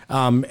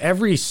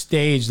every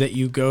stage that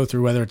you go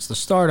through, whether it's the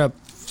startup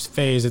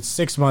phase, it's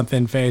 6 month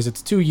in phase,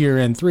 it's 2 year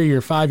in, 3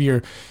 year, 5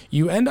 year,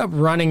 you end up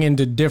running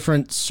into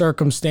different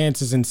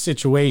circumstances and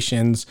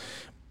situations,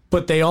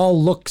 but they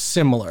all look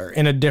similar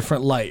in a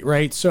different light,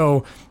 right?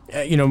 So,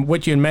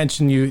 what you had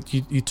mentioned,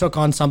 you took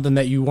on something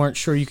that you weren't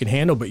sure you could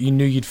handle, but you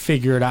knew you'd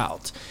figure it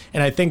out.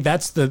 And I think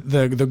that's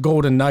the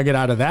golden nugget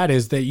out of that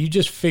is that you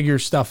just figure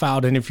stuff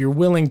out. And if you're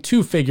willing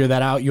to figure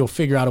that out, you'll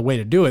figure out a way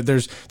to do it.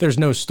 There's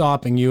no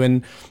stopping you.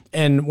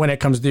 And when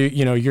it comes to,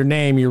 your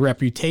name, your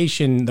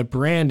reputation, the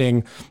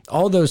branding,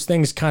 all those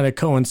things kind of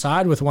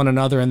coincide with one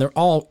another, and they're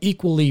all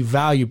equally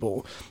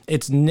valuable.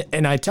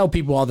 And I tell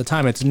people all the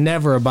time, it's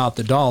never about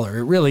the dollar.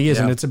 It really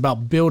isn't. Yeah. It's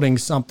about building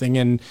something,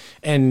 and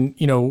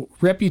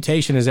reputation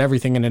is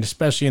everything. And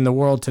especially in the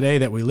world today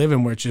that we live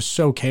in, where it's just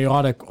so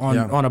chaotic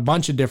on a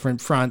bunch of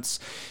different fronts.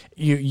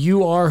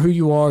 You are who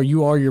you are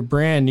your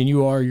brand, and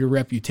you are your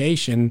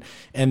reputation.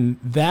 And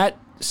that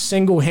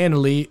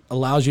single-handedly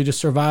allows you to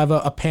survive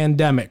a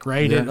pandemic,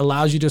 right? Yeah. It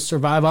allows you to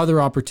survive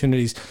other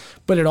opportunities,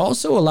 but it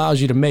also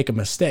allows you to make a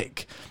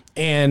mistake.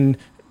 And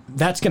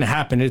that's going to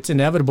happen. It's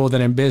inevitable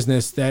that in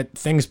business that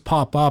things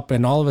pop up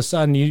and all of a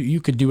sudden you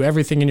could do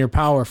everything in your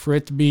power for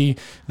it to be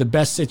the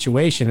best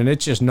situation, and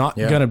it's just not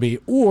going to be.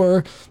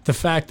 Or the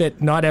fact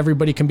that not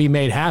everybody can be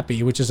made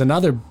happy, which is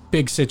another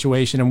big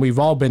situation, and we've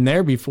all been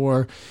there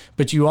before,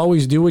 but you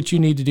always do what you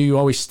need to do. You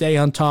always stay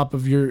on top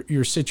of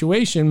your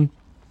situation,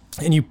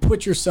 and you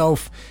put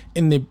yourself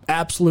in the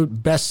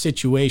absolute best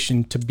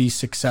situation to be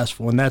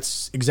successful. And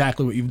that's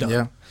exactly what you've done.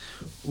 Yeah.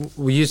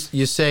 Well, you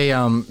say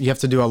you have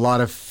to do a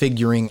lot of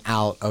figuring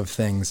out of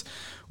things,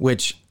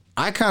 which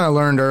I kind of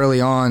learned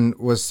early on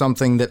was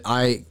something that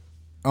I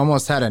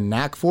almost had a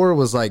knack for,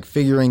 was like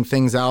figuring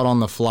things out on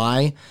the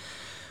fly,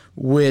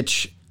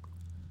 which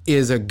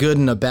is a good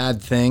and a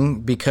bad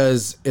thing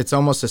because it's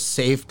almost a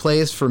safe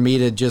place for me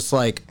to just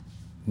like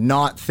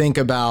not think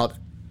about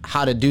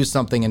how to do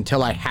something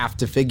until I have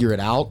to figure it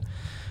out,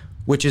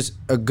 which is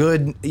a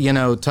good,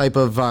 type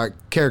of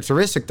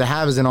characteristic to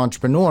have as an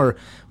entrepreneur.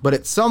 But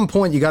at some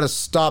point, you got to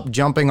stop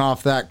jumping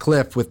off that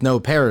cliff with no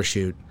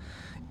parachute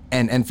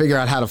and figure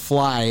out how to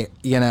fly,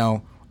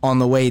 on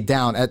the way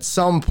down. At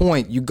some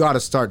point, you got to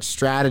start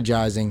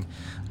strategizing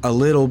a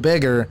little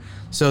bigger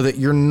so that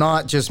you're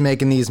not just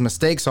making these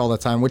mistakes all the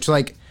time, which,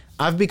 like,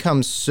 I've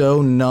become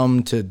so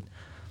numb to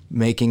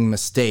making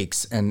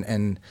mistakes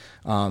and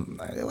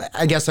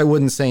I guess I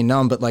wouldn't say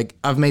numb, but like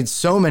I've made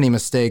so many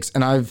mistakes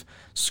and I've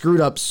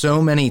screwed up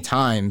so many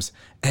times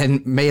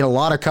and made a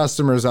lot of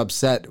customers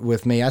upset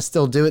with me. I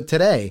still do it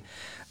today,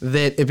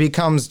 that it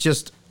becomes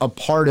just a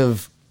part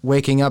of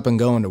waking up and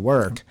going to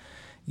work,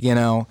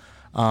 and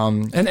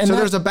so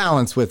there's a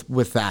balance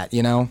with that,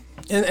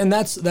 And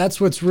that's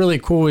what's really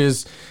cool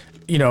is,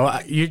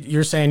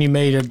 you're saying you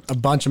made a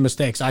bunch of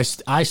mistakes.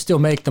 I still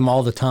make them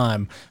all the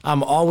time.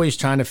 I'm always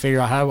trying to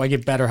figure out, how do I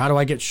get better? How do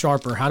I get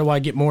sharper? How do I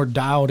get more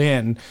dialed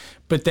in?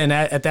 But then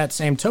at that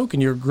same token,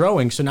 you're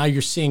growing. So now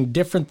you're seeing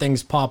different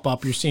things pop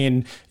up. You're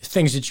seeing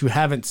things that you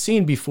haven't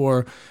seen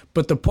before.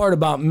 But the part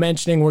about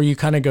mentioning where you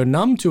kind of go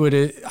numb to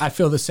it, I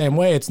feel the same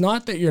way. It's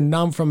not that you're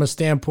numb from a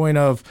standpoint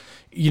of,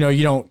 you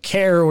don't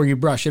care or you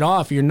brush it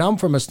off. You're numb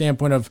from a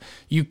standpoint of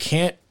you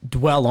can't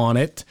dwell on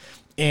it.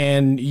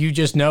 And you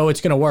just know it's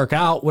going to work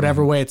out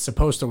whatever way it's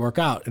supposed to work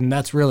out. And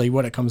that's really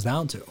what it comes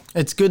down to.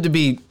 It's good to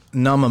be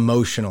numb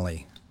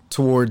emotionally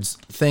towards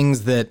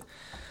things that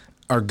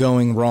are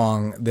going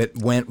wrong, that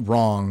went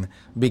wrong,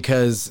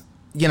 because,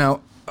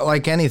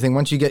 like anything,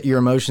 once you get your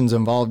emotions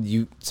involved,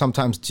 you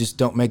sometimes just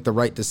don't make the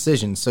right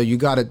decision. So you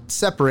got to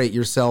separate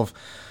yourself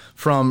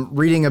from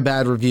reading a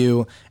bad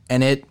review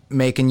and it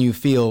making you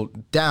feel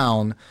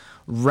down,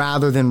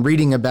 rather than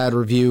reading a bad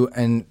review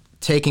and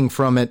taking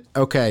from it,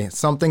 okay,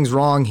 something's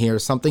wrong here,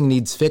 something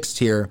needs fixed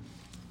here.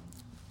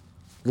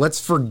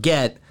 Let's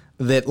forget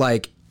that,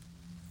 like,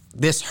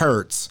 this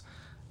hurts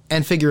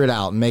and figure it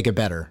out and make it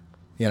better,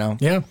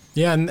 Yeah.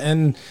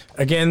 And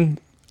again,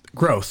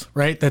 growth,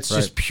 right? That's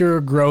just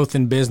pure growth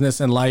in business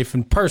and life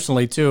and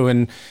personally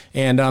too.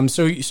 And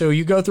so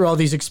you go through all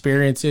these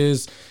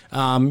experiences,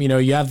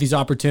 you have these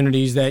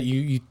opportunities that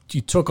you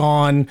took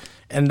on,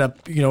 end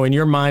up, in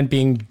your mind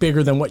being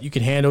bigger than what you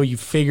could handle. You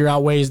figure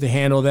out ways to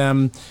handle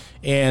them.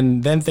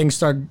 And then things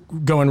start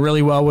going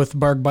really well with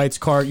Berg Bites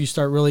Cart. You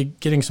start really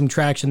getting some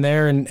traction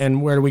there.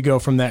 And where do we go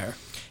from there?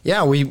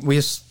 Yeah,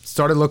 we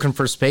started looking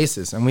for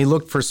spaces, and we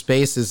looked for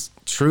spaces,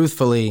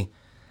 truthfully,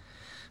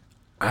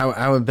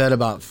 I would bet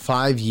about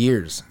 5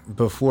 years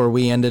before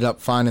we ended up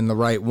finding the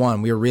right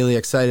one. We were really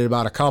excited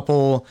about a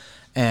couple,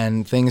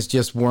 and things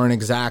just weren't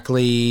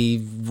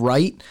exactly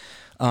right.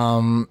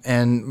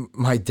 And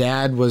my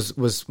dad was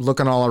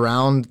looking all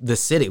around the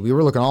city. We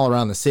were looking all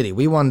around the city.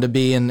 We wanted to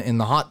be in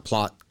the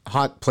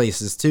hot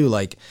places too,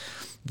 like,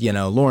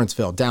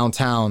 Lawrenceville,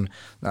 downtown.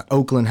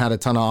 Oakland had a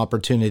ton of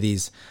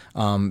opportunities.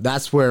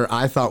 That's where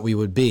I thought we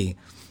would be.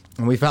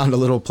 And we found a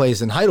little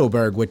place in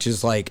Heidelberg, which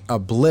is like a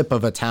blip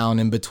of a town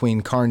in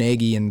between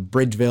Carnegie and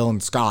Bridgeville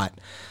and Scott,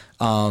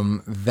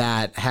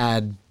 that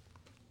had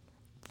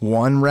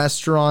one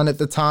restaurant at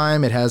the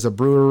time. It has a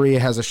brewery.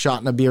 It has a shot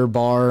and a beer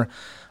bar.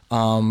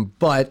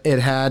 But it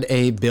had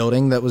a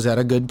building that was at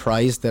a good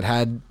price, that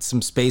had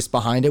some space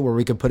behind it where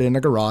we could put it in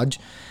a garage.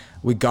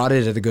 We got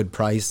it at a good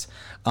price.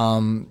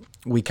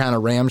 We kind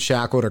of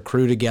ramshackled a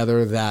crew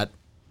together that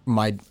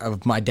my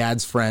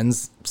dad's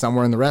friends. Some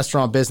were in the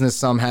restaurant business,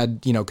 some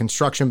had,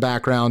 construction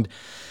background,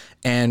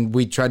 and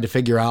we tried to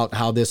figure out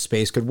how this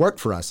space could work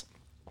for us.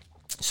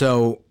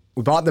 So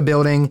we bought the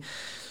building,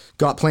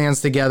 got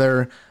plans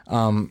together,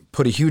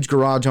 put a huge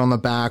garage on the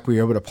back. We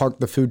were able to park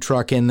the food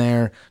truck in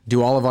there,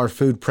 do all of our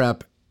food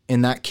prep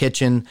in that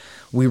kitchen.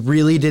 We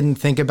really didn't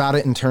think about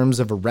it in terms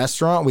of a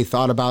restaurant. We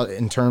thought about it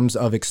in terms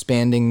of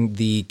expanding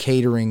the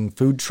catering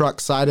food truck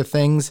side of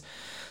things.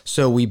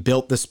 So we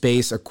built the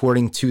space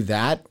according to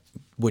that,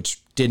 which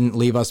didn't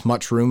leave us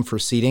much room for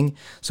seating.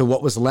 So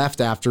what was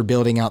left after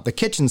building out the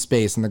kitchen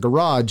space and the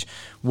garage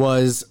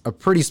was a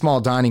pretty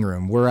small dining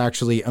room. We're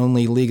actually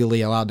only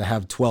legally allowed to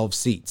have 12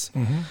 seats.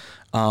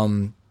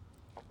 Mm-hmm.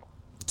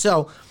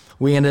 So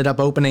we ended up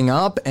opening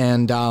up,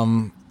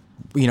 and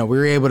we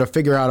were able to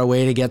figure out a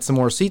way to get some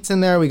more seats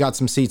in there. We got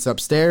some seats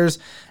upstairs.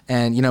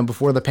 And,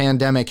 before the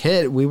pandemic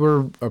hit, we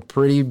were a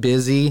pretty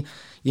busy,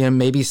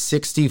 maybe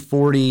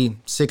 60-40,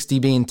 60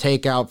 being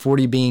takeout,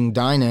 40 being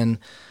dine-in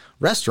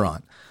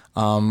restaurant.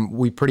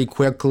 We pretty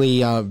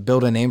quickly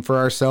built a name for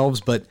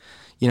ourselves. But,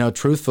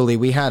 truthfully,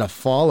 we had a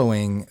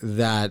following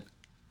that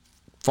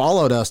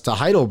followed us to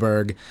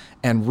Heidelberg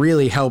and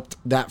really helped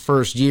that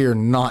first year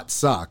not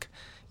suck.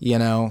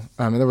 There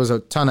was a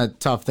ton of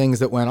tough things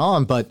that went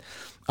on, but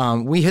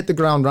we hit the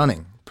ground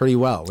running pretty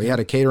well. We had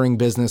a catering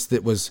business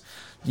that was,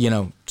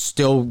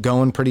 still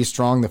going pretty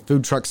strong. The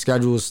food truck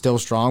schedule was still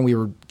strong. We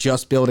were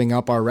just building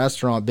up our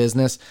restaurant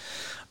business.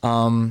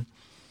 So,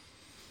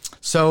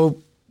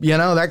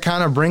 that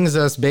kind of brings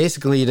us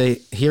basically to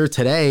here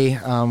today.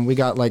 We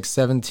got like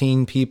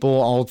 17 people,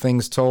 all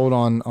things told,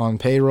 on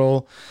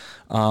payroll.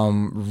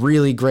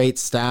 Really great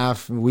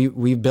staff.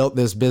 We built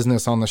this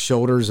business on the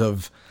shoulders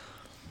of,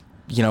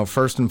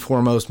 first and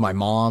foremost, my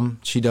mom.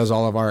 She does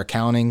all of our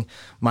accounting.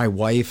 My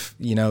wife,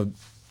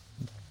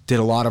 did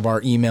a lot of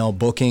our email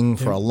booking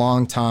for a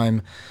long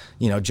time.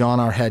 John,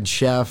 our head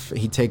chef,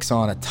 he takes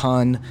on a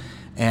ton,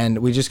 and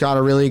we just got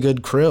a really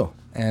good crew.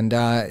 And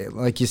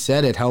like you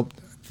said, it helped,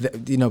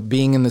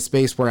 being in the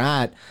space we're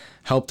at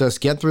helped us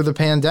get through the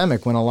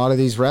pandemic when a lot of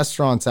these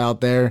restaurants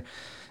out there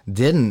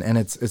didn't. And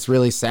it's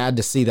really sad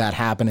to see that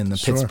happen in the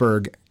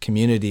Pittsburgh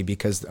community,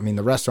 because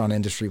the restaurant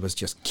industry was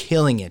just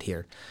killing it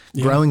here,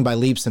 growing by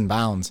leaps and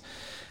bounds.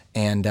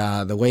 And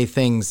the way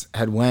things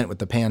had went with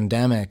the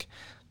pandemic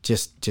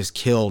just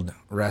killed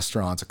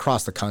restaurants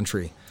across the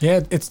country.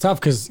 Yeah, it's tough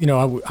because,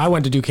 I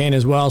went to Duquesne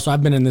as well. So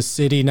I've been in the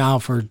city now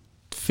for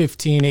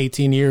 15,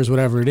 18 years,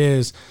 whatever it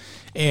is.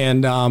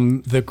 And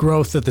the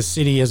growth that the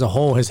city as a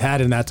whole has had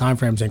in that time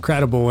frame is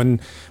incredible.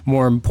 And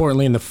more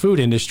importantly, in the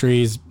food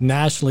industry, is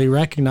nationally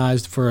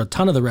recognized for a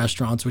ton of the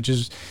restaurants, which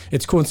is,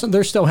 it's cool. And so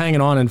they're still hanging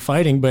on and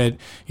fighting. But,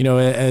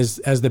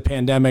 as the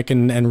pandemic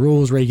and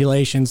rules,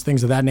 regulations,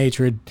 things of that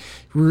nature, it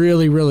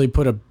really, really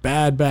put a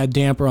bad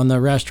damper on the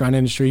restaurant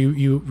industry.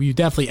 You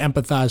definitely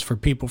empathize for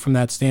people from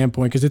that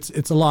standpoint, because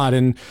it's a lot.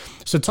 And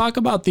so talk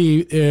about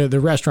the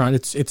restaurant.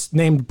 It's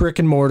named Brick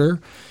and Mortar.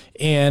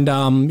 And,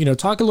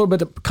 talk a little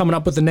bit coming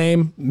up with the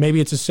name. Maybe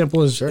it's as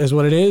simple as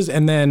what it is.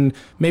 And then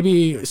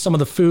maybe some of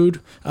the food.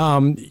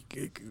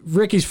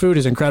 Ricci's food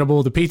is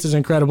incredible. The pizza's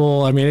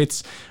incredible.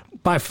 It's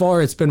by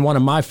far, it's been one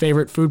of my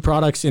favorite food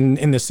products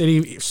in the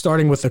city,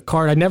 starting with the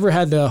cart. I never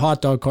had the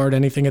hot dog cart,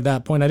 anything at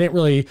that point. I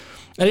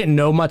didn't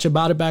know much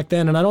about it back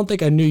then. And I don't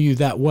think I knew you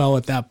that well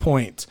at that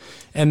point.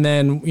 And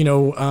then,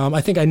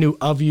 I think I knew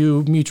of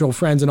you, mutual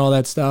friends and all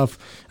that stuff.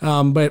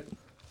 But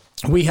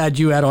we had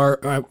you at our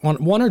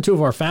one or two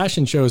of our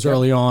fashion shows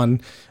early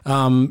on,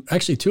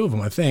 actually two of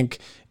them, I think.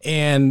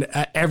 And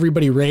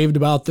everybody raved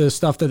about the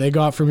stuff that they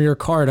got from your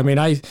cart.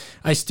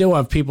 I still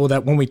have people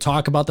that when we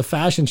talk about the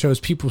fashion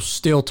shows, people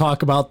still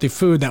talk about the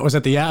food that was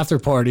at the after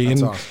party.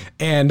 That's awesome.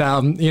 And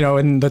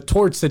and the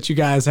torts that you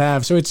guys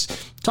have. So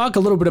talk a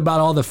little bit about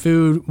all the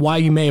food, why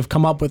you may have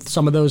come up with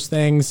some of those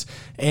things.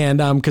 And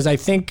because I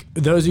think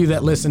those of you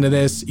that listen to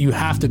this, you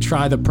have to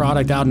try the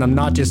product out. And I'm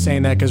not just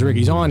saying that because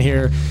Ricci's on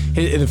here.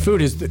 The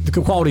food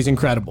the quality is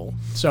incredible.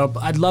 So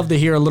I'd love to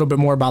hear a little bit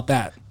more about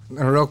that.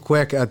 Real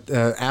quick,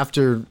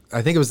 after,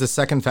 I think it was the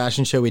second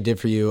fashion show we did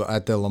for you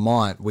at the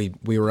Lamont, we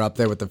were up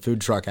there with the food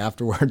truck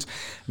afterwards.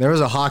 There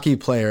was a hocky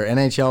player,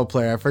 NHL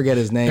player, I forget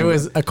his name. It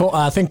was,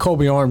 I think,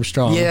 Colby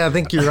Armstrong. Yeah, I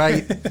think you're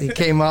right. He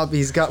came up,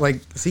 he's got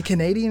is he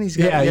Canadian?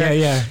 Yeah.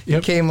 Yep. He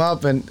came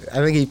up, and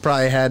I think he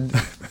probably had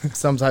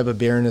some type of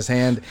beer in his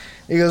hand.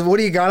 He goes, "What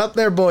do you got up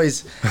there,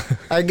 boys?"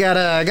 I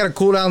gotta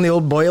cool down the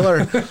old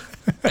boiler.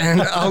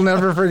 And I'll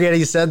never forget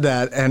he said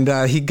that. And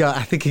I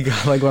think he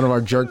got like one of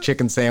our jerk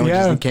chicken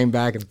sandwiches and came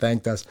back and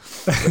thanked us.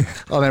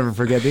 I'll never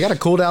forget. You got to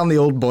cool down the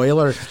old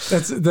boiler.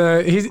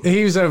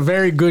 He's a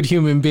very good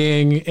human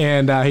being,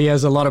 and he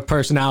has a lot of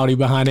personality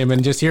behind him.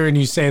 And just hearing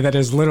you say that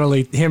is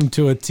literally him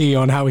to a T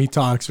on how he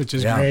talks, which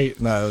is great.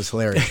 No, it was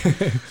hilarious.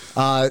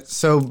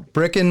 So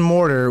Brick and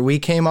Mortar, we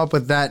came up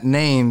with that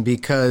name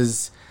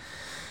because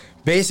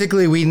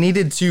basically we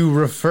needed to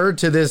refer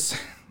to this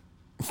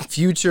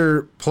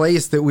future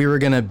place that we were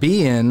going to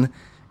be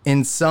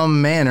in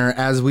some manner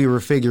as we were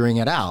figuring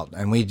it out.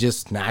 And we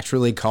just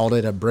naturally called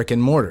it a brick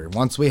and mortar.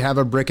 Once we have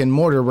a brick and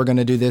mortar, we're going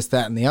to do this,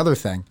 that, and the other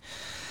thing.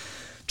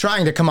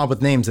 Trying to come up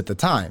with names at the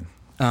time.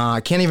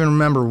 I can't even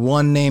remember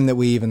one name that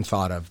we even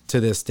thought of to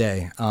this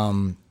day.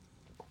 I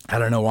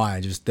don't know why.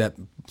 Just that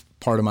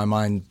part of my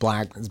mind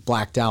is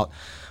blacked out.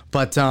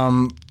 But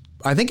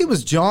I think it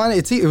was John.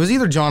 It was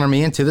either John or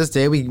me, and to this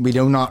day we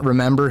do not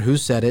remember who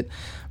said it.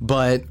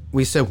 But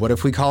we said, what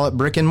if we call it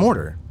Brick and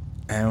Mortar?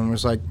 And we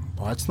was like,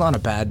 well, that's not a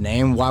bad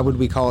name. Why would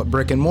we call it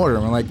Brick and Mortar?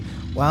 And we're like,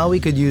 well, we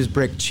could use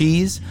brick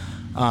cheese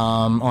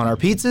on our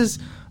pizzas.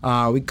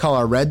 We call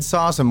our red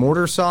sauce a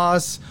mortar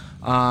sauce,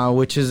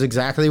 which is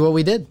exactly what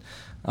we did.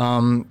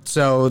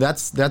 So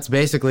that's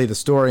basically the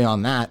story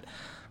on that.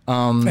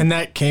 And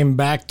that came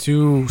back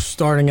to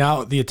starting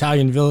out the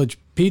Italian Village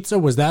Pizza.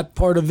 Was that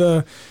part of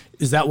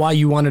is that why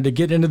you wanted to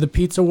get into the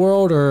pizza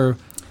world, or?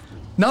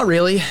 Not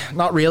really.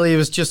 Not really. It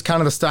was just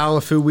kind of the style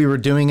of food we were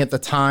doing at the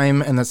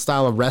time and the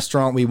style of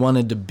restaurant we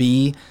wanted to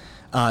be.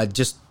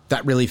 Just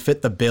that really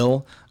fit the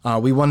bill.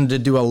 We wanted to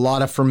do a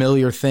lot of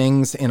familiar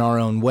things in our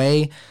own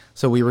way.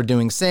 So we were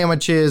doing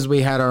sandwiches.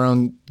 We had our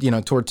own,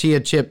 tortilla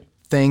chip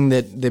thing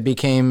that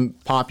became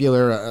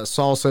popular, a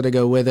salsa to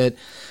go with it.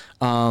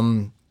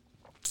 And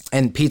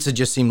pizza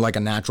just seemed like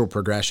a natural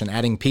progression.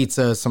 Adding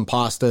pizza, some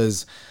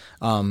pastas,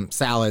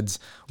 salads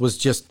was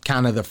just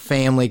kind of the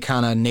family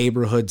kind of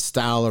neighborhood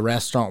style of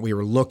restaurant we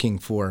were looking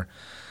for.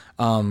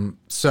 And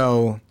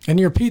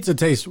your pizza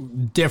tastes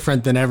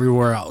different than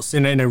everywhere else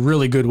in a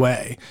really good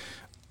way.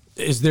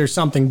 Is there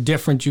something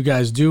different you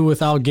guys do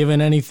without giving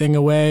anything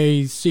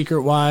away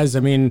secret wise? I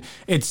mean,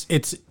 it's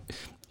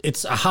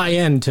a high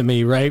end to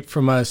me, right?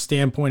 From a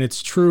standpoint,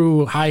 it's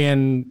true high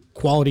end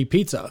quality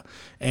pizza.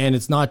 And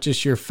it's not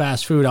just your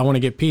fast food, I want to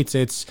get pizza.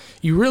 It's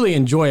you really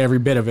enjoy every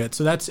bit of it.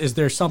 So is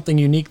there something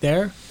unique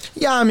there?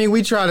 Yeah, I mean,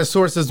 we try to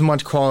source as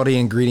much quality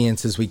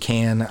ingredients as we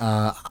can.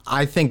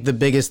 I think the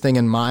biggest thing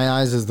in my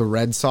eyes is the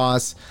red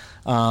sauce.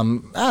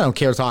 I don't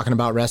care talking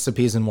about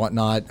recipes and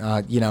whatnot.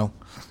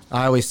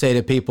 I always say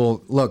to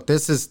people, look,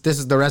 this is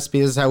the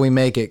recipe. This is how we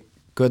make it.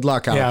 Good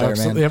luck out there,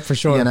 man. Yeah, for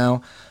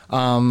sure.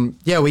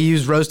 We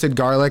use roasted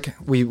garlic.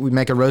 We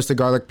make a roasted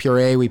garlic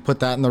puree. We put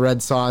that in the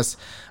red sauce.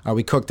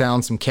 We cook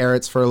down some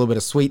carrots for a little bit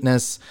of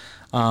sweetness.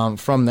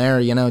 From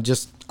there,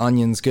 just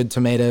onions, good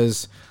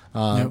tomatoes,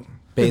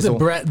 basil.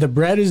 The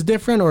bread is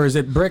different, or is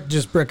it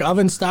brick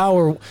oven style,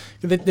 or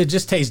it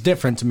just tastes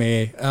different to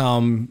me?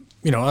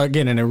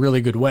 Again, in a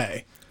really good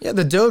way. Yeah,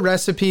 the dough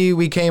recipe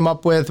we came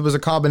up with was a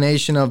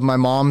combination of my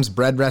mom's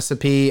bread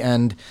recipe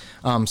and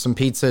some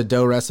pizza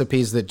dough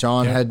recipes that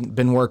John had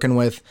been working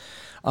with.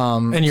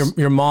 And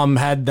your mom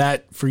had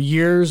that for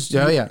years?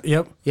 Oh, yeah.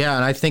 Yep. Yeah,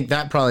 and I think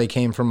that probably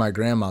came from my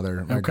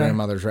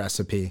grandmother's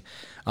recipe.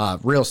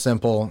 Real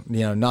simple,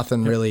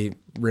 nothing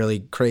really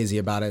crazy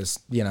about it.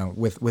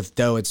 With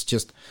dough, it's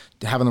just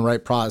having the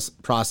right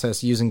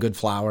process, using good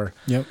flour.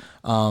 Yep.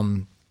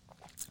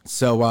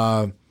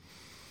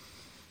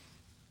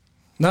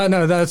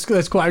 No, that's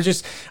cool. I was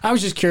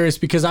just curious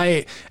because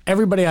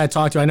everybody I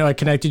talked to, I know I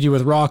connected you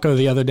with Rocco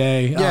the other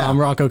day. Yeah.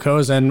 Rocco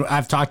Koza, and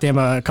I've talked to him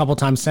a couple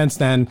times since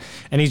then,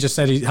 and he just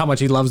said how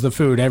much he loves the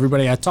food.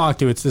 Everybody I talked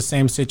to, it's the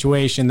same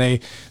situation. They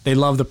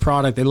love the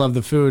product, they love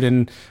the food,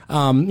 and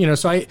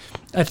so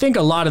I think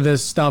a lot of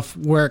this stuff,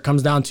 where it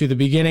comes down to the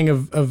beginning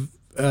of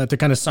to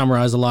kind of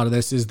summarize a lot of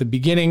this, is the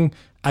beginning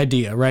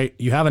idea, right?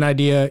 You have an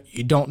idea,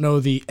 you don't know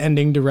the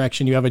ending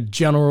direction, you have a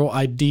general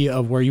idea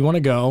of where you want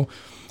to go.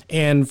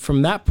 And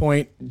from that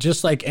point,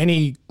 just like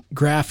any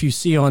graph you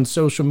see on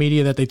social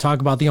media that they talk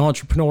about the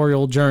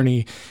entrepreneurial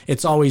journey,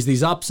 it's always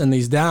these ups and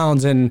these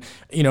downs. And,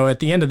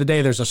 at the end of the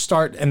day, there's a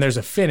start and there's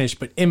a finish,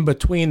 but in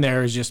between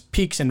there is just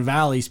peaks and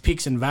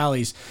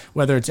valleys,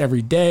 whether it's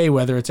every day,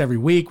 whether it's every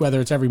week, whether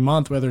it's every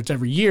month, whether it's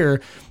every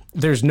year.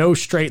 There's no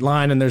straight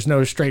line and there's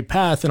no straight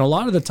path. And a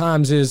lot of the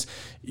times is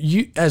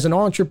you, as an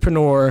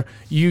entrepreneur,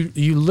 you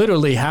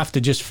literally have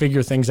to just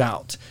figure things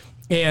out.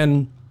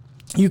 And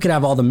you could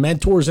have all the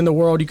mentors in the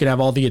world, you could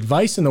have all the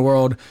advice in the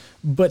world,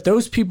 but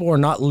those people are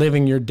not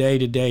living your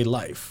day-to-day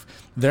life.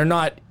 They're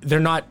not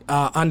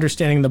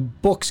understanding the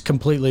books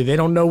completely. They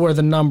don't know where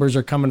the numbers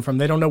are coming from.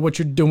 They don't know what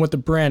you're doing with the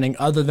branding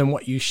other than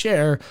what you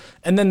share,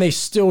 and then they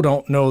still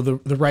don't know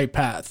the right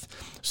path.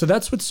 So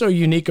that's what's so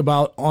unique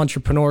about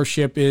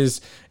entrepreneurship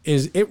is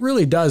it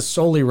really does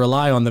solely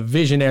rely on the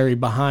visionary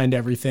behind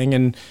everything.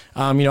 And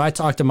I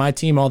talk to my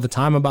team all the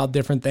time about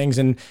different things,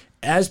 and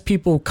as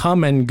people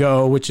come and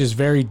go, which is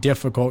very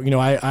difficult,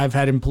 I've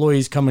had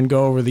employees come and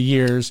go over the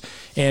years,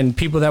 and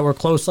people that were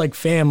close like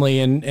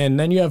family, and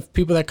then you have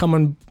people that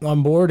come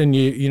on board, and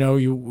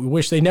you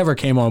wish they never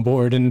came on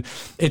board, and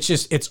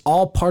it's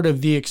all part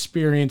of the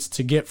experience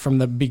to get from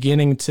the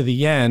beginning to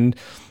the end.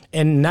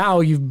 And now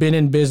you've been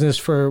in business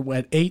for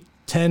 8,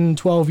 10,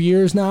 12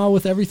 years now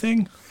with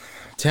everything?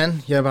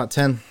 10? Yeah, about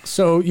 10.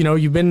 So,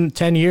 you've been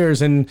 10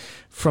 years, and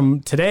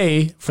from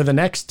today, for the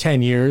next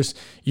 10 years,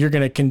 you're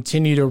going to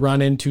continue to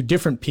run into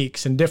different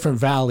peaks and different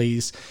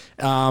valleys.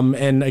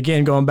 And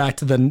again, going back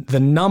to the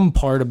numb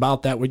part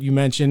about that, what you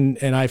mentioned,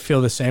 and I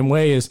feel the same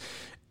way, is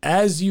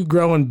as you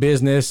grow in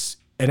business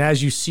and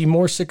as you see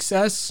more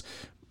success,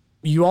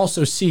 you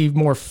also see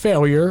more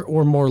failure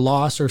or more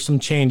loss or some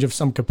change of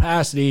some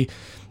capacity.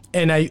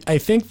 And I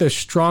think the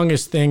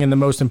strongest thing and the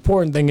most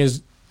important thing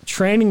is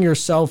training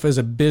yourself as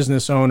a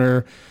business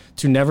owner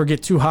to never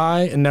get too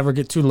high and never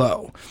get too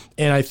low.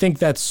 And I think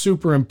that's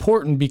super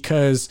important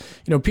because,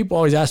 people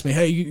always ask me,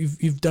 hey,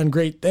 you've done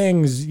great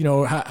things.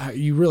 Are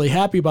you really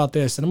happy about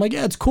this? And I'm like,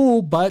 yeah, it's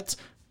cool, but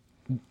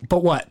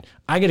what?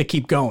 I got to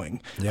keep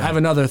going. Yeah. I have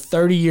another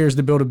 30 years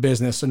to build a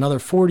business, another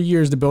 40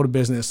 years to build a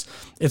business.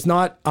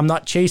 I'm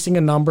not chasing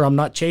a number. I'm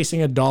not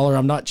chasing a dollar.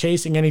 I'm not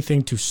chasing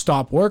anything to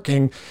stop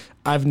working.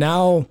 I've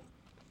now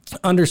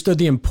understood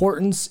the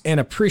importance and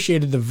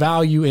appreciated the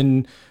value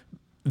in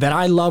that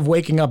I love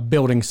waking up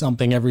building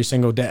something every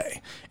single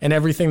day. And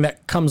everything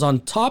that comes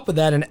on top of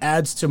that and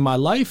adds to my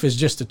life is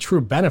just a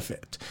true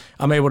benefit.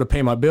 I'm able to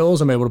pay my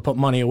bills. I'm able to put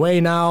money away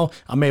now.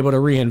 I'm able to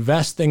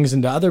reinvest things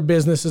into other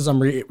businesses.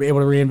 I'm able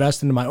to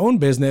reinvest into my own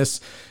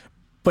business.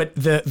 But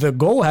the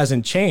goal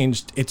hasn't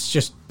changed. It's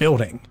just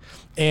building.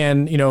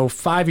 And,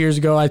 5 years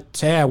ago, I'd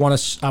say, I want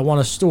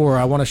a store,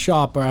 I want a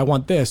shop, or I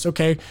want this.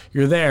 Okay,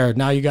 you're there.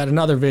 Now you got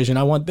another vision.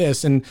 I want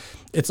this. And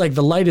it's like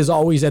the light is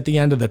always at the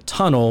end of the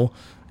tunnel.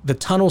 The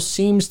tunnel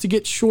seems to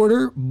get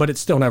shorter, but it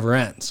still never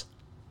ends.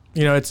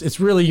 It's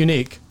really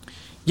unique.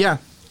 Yeah.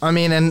 I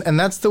mean, and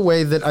that's the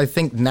way that I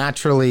think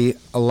naturally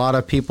a lot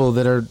of people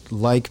that are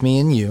like me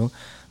and you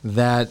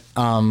that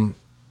kind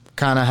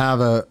of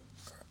have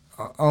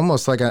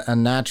almost like a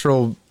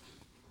natural,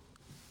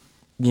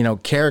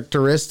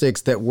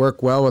 characteristics that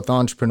work well with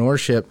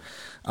entrepreneurship.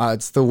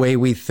 It's the way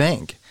we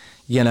think,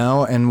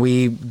 and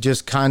we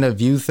just kind of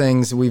view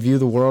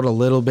the world a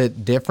little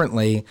bit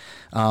differently.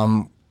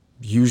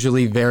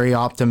 Usually very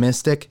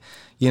optimistic,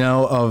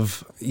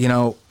 because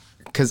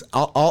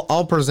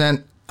I'll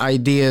present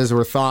ideas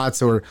or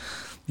thoughts or,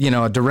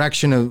 a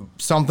direction of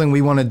something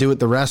we want to do at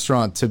the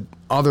restaurant to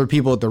other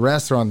people at the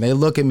restaurant. They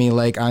look at me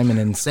like I'm an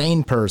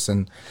insane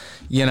person,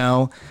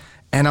 and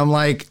I'm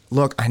like,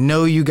 look, I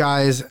know you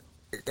guys,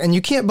 and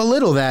you can't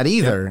belittle that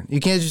either. You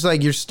can't just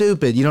like, you're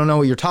stupid. You don't know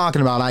what you're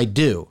talking about. I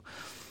do,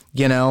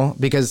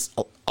 because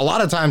a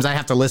lot of times I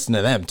have to listen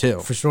to them too.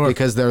 For sure.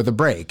 Because they're the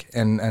brake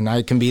and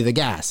I can be the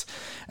gas.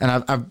 And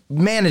I've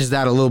managed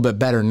that a little bit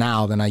better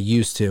now than I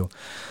used to.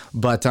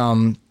 But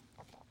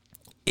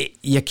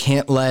you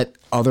can't let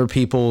other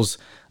people's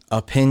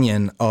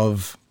opinion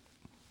of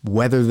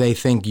whether they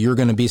think you're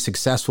going to be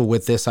successful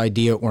with this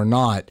idea or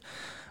not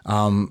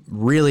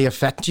really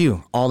affect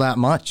you all that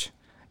much.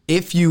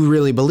 If you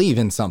really believe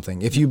in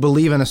something, if you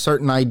believe in a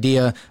certain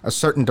idea, a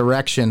certain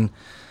direction,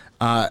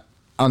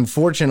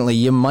 unfortunately,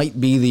 you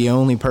might be the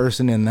only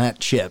person in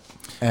that ship.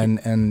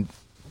 And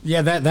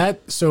yeah,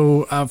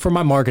 so for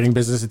my marketing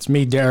business, it's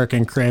me, Derek,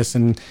 and Chris.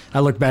 And I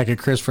look back at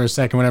Chris for a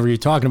second whenever you're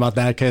talking about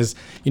that, because,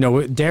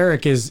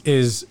 Derek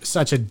is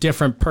such a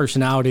different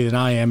personality than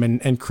I am.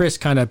 And Chris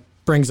kind of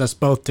brings us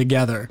both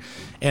together.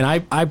 And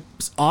I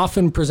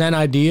often present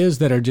ideas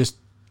that are just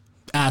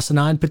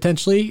asinine,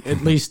 potentially,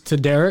 at least to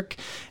Derek.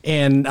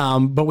 And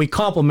but we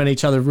complement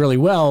each other really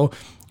well.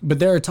 But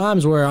there are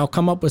times where I'll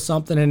come up with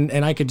something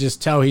and I could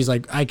just tell he's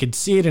like, I could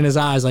see it in his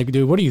eyes, like,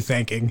 dude, what are you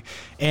thinking?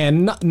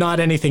 And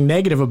not anything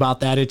negative about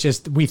that. It's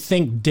just, we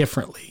think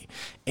differently.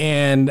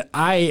 And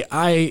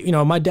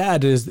my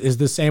dad is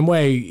the same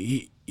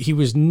way. He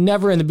was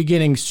never in the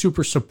beginning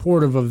super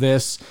supportive of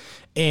this.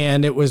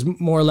 And it was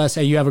more or less,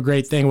 hey, you have a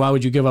great thing. Why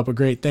would you give up a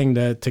great thing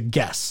to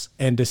guess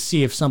and to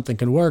see if something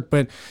can work?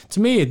 But to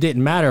me, it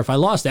didn't matter. If I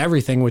lost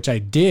everything, which I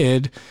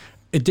did,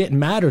 it didn't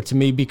matter to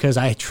me because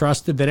I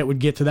trusted that it would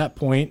get to that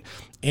point,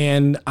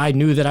 and I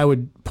knew that I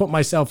would put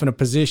myself in a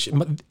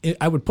position.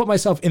 I would put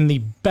myself in the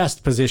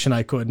best position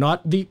I could,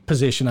 not the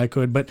position I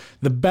could, but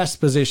the best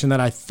position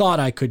that I thought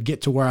I could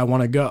get to where I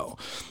want to go.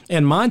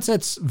 And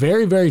mindset's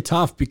very, very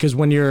tough because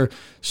when you're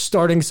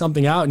starting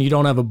something out and you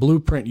don't have a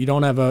blueprint, you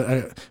don't have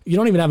you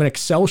don't even have an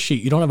Excel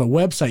sheet, you don't have a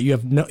website, you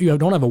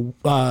don't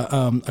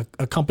have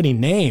a company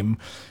name.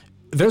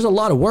 There's a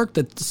lot of work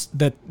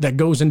that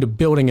goes into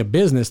building a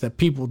business that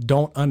people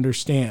don't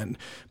understand,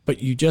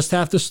 but you just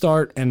have to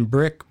start, and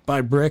brick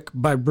by brick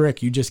by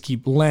brick, you just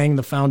keep laying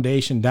the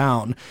foundation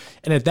down.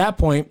 And at that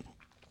point,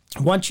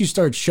 once you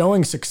start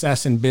showing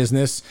success in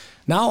business,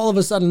 now all of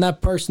a sudden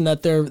that person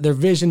that their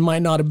vision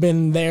might not have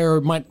been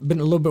there, might have been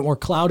a little bit more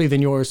cloudy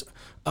than yours.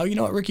 Oh, you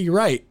know what, Ricky, you're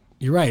right.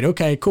 You're right.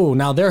 Okay, cool.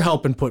 Now they're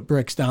helping put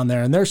bricks down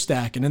there and they're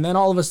stacking. And then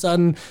all of a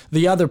sudden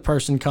the other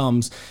person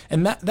comes.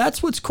 And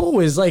that's what's cool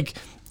is like,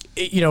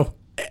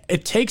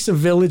 it takes a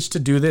village to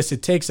do this.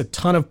 It takes a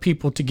ton of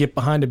people to get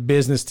behind a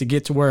business to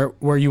get to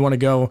where you want to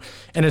go.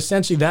 And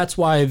essentially that's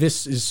why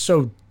this is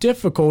so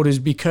difficult, is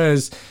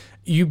because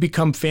you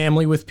become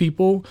family with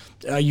people.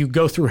 You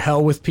go through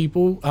hell with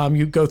people.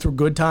 You go through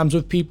good times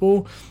with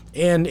people.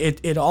 And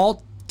it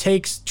all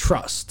takes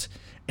trust.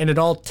 And it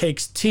all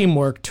takes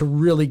teamwork to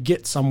really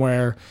get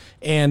somewhere.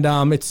 And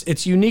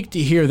it's unique to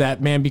hear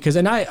that, man, because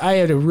I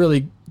had a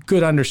really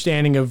good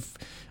understanding of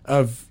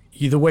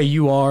the way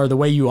you are, the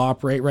way you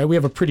operate, right? We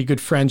have a pretty good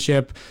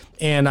friendship.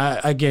 And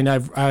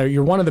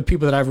you're one of the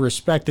people that I've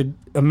respected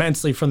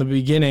immensely from the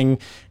beginning.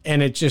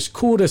 And it's just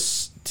cool to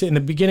in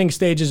the beginning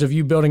stages of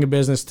you building a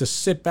business, to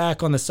sit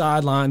back on the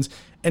sidelines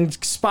and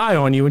spy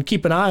on you and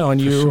keep an eye on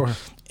you. Sure.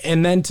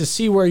 And then to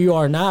see where you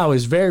are now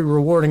is very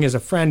rewarding as a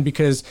friend,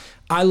 because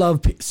I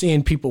love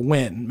seeing people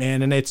win,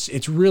 man. And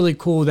it's really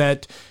cool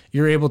that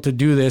you're able to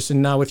do this.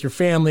 And now with your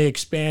family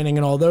expanding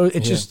and all those,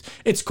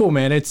 it's cool,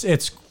 man.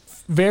 It's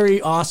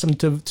very awesome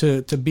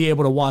to be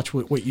able to watch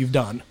what you've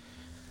done.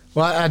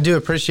 Well, I do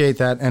appreciate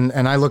that.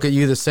 And I look at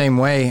you the same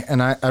way.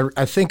 And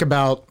I think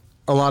about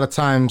a lot of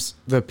times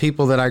the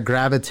people that I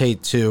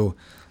gravitate to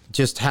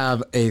just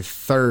have a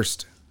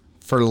thirst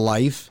for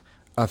life,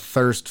 a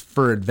thirst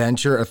for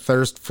adventure, a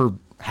thirst for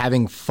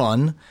having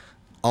fun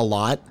a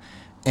lot.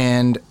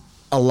 And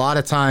a lot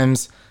of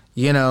times,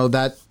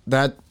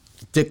 that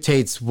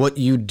dictates what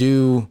you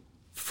do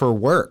for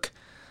work.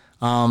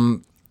 I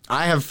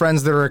have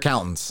friends that are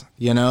accountants,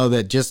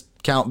 that just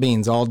count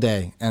beans all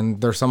day,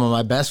 and they're some of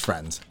my best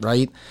friends,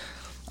 right?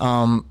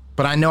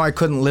 But I know I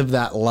couldn't live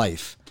that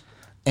life,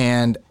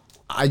 and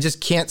I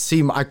just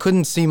I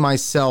couldn't see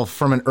myself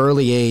from an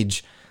early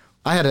age.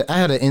 I had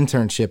an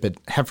internship at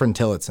Heffron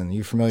Tillotson.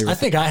 You familiar with I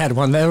think I had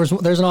one. There's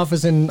an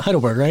office in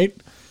Heidelberg, right?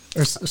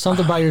 Or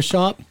something by your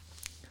shop?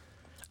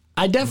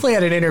 I definitely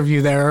had an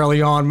interview there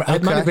early on. I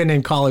might have been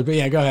in college, but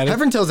yeah, go ahead.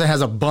 Heffron Tillotson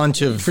has a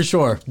bunch of for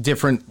sure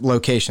different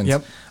locations.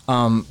 Yep.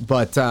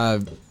 But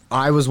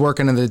I was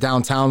working in the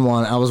downtown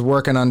one. I was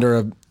working under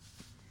a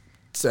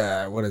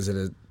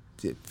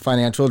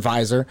financial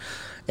advisor,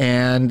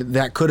 and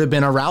that could have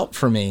been a route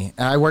for me.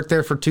 I worked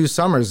there for 2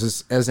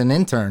 summers as an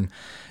intern,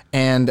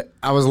 and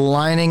I was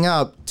lining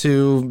up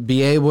to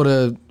be able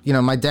to,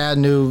 my dad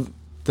knew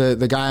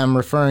the guy I'm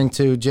referring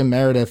to, Jim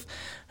Meredith,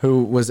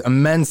 who is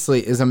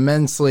immensely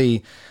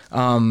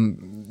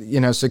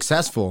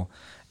successful.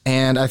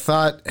 And I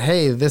thought,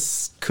 hey,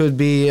 this could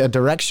be a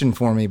direction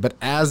for me. But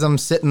as I'm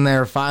sitting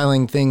there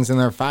filing things in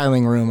their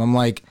filing room, I'm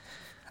like,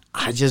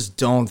 I just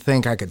don't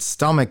think I could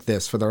stomach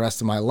this for the rest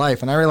of my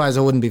life. And I realized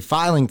I wouldn't be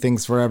filing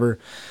things forever,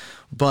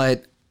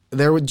 but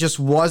there just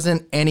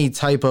wasn't any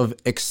type of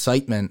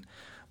excitement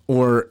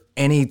or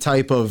any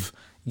type of,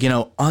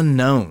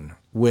 unknown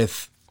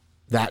with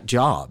that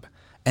job.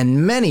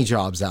 And many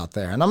jobs out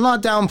there. And I'm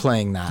not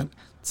downplaying that.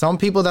 Some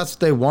people, that's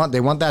what they want.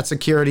 They want that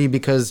security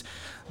because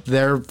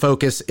their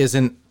focus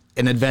isn't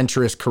an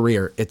adventurous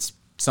career. It's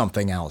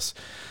something else.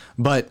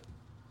 But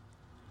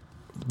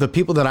the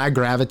people that I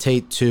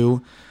gravitate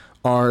to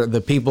are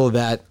the people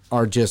that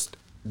are just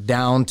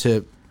down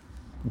to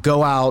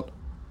go out,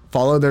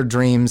 follow their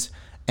dreams,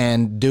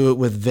 and do it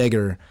with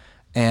vigor.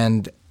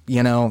 And,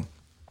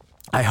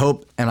 I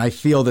hope and I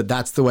feel that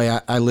that's the way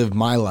I live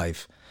my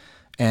life.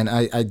 And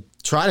I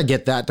try to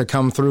get that to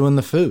come through in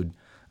the food.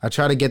 I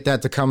try to get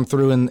that to come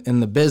through in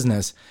the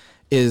business.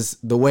 Is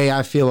the way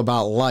I feel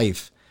about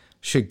life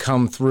should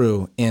come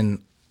through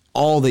in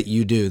all that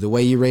you do. The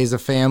way you raise a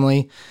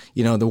family,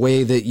 the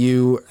way that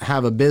you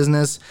have a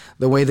business,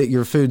 the way that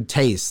your food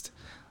tastes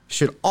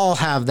should all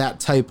have that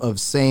type of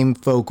same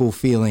focal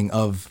feeling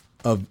of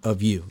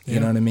you. You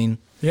know what I mean?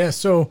 Yeah.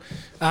 So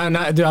I'm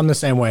the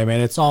same way,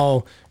 man. It's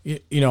all,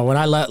 when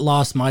I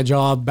lost my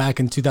job back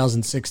in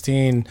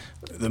 2016,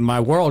 my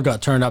world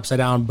got turned upside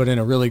down, but in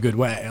a really good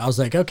way. I was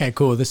like, okay,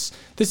 cool. This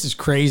is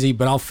crazy,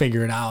 but I'll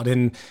figure it out.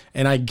 And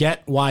I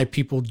get why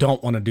people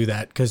don't want to do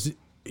that, because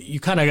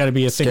you kind of got to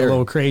be a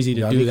little crazy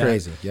to do that.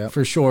 Crazy. Yep.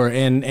 For sure.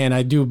 And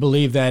I do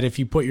believe that if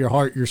you put your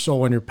heart, your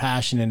soul, and your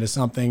passion into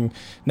something,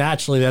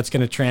 naturally that's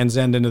going to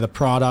transcend into the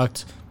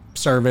product,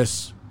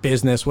 service,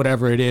 business,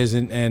 whatever it is,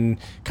 and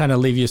kind of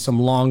leave you some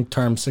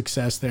long-term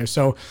success there.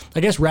 So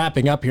I guess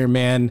wrapping up here,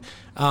 man,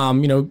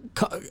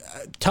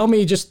 tell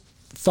me just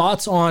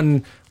thoughts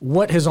on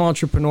what has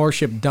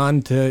entrepreneurship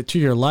done to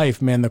your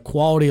life, man, the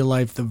quality of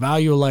life, the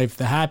value of life,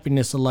 the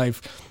happiness of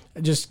life.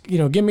 Just,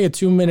 give me a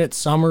 2-minute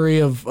summary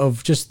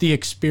of just the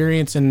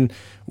experience and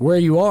where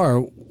you are,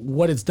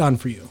 what it's done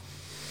for you.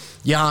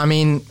 Yeah, I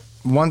mean,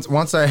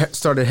 once I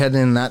started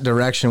heading in that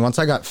direction, once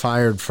I got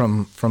fired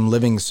from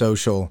Living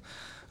Social,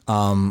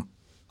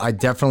 I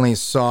definitely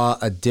saw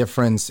a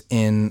difference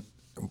in,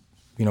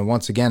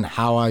 once again,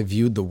 how I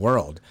viewed the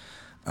world.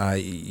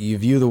 You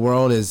view the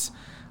world as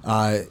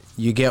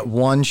you get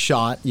one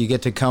shot, you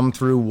get to come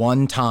through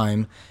one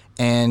time,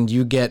 and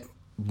you get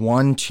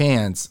one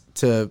chance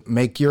to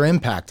make your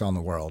impact on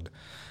the world.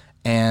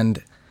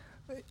 And,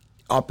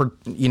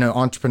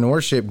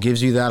 entrepreneurship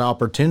gives you that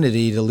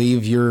opportunity to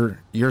leave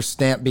your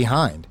stamp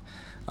behind.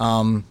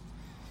 And,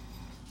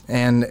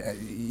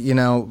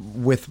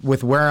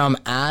 with where I'm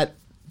at,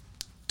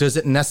 does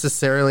it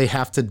necessarily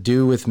have to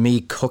do with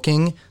me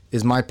cooking?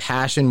 Is my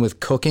passion with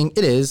cooking?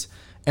 It is,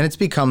 and it's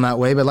become that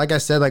way. But like I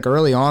said,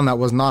 early on, that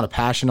was not a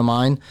passion of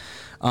mine.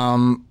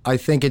 I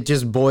think it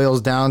just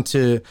boils down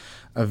to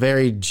a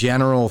very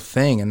general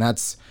thing, and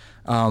that's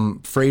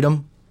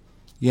freedom.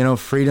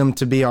 Freedom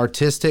to be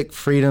artistic,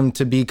 freedom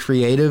to be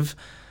creative.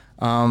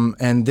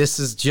 And this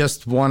is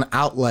just one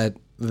outlet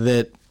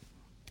that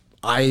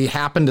I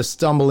happen to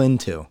stumble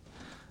into.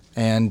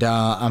 And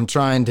I'm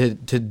trying to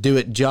do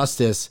it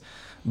justice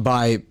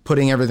by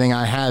putting everything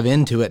I have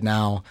into it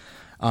now.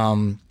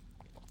 I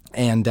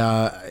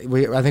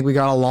think we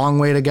got a long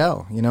way to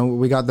go.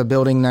 We got the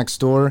building next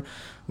door.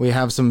 We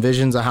have some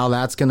visions of how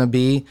that's going to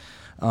be.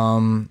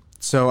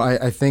 So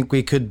I think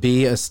we could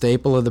be a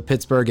staple of the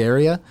Pittsburgh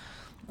area.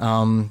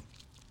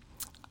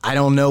 I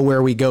don't know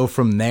where we go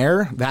from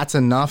there. That's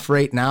enough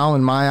right now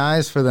in my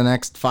eyes for the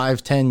next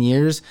 5-10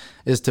 years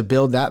is to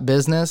build that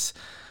business.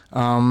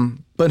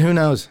 But who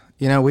knows?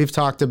 We've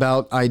talked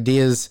about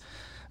ideas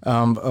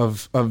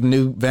of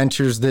new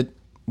ventures that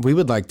we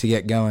would like to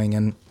get going,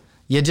 and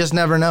you just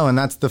never know. And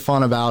that's the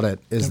fun about it,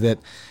 is that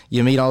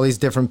you meet all these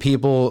different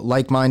people,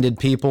 like-minded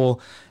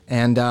people,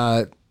 and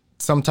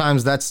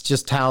sometimes that's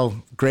just how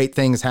great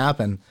things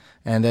happen.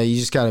 And you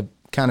just got to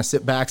kind of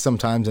sit back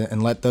sometimes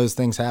and let those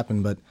things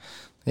happen. But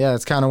yeah,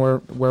 that's kind of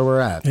where we're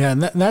at. Yeah,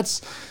 and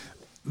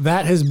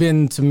that has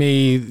been to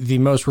me the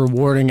most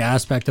rewarding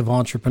aspect of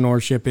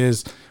entrepreneurship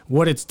is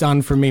what it's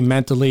done for me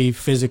mentally,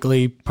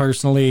 physically,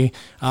 personally.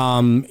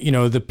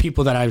 The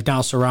people that I've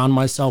now surround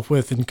myself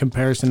with in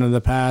comparison to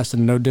the past,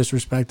 and no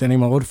disrespect to any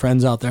of my old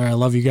friends out there, I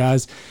love you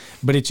guys,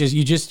 but it's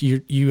just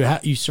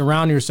you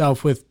surround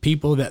yourself with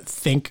people that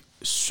think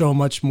so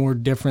much more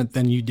different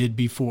than you did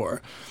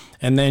before,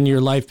 and then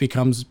your life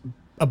becomes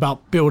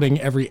about building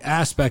every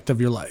aspect of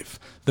your life,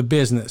 the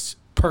business,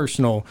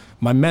 personal,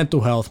 my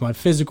mental health, my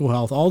physical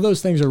health. All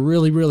those things are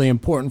really, really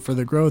important for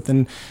the growth.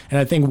 And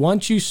I think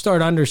once you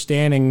start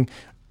understanding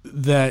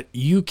that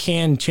you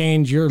can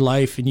change your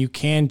life and you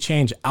can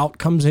change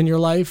outcomes in your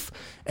life,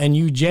 and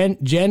you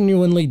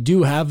genuinely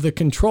do have the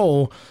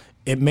control,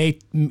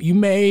 you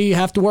may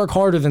have to work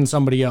harder than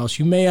somebody else.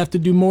 You may have to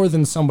do more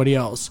than somebody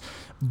else.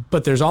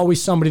 But there's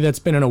always somebody that's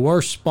been in a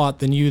worse spot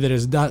than you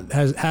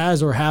that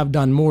has or have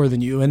done more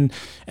than you, and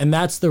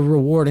that's the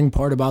rewarding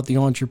part about the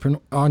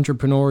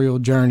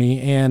entrepreneurial journey.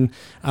 And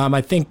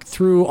I think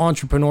through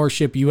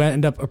entrepreneurship, you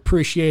end up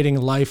appreciating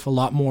life a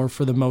lot more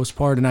for the most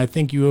part. And I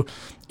think you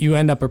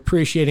end up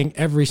appreciating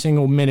every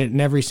single minute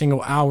and every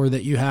single hour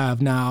that you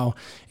have now,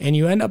 and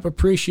you end up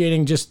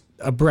appreciating just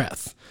a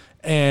breath.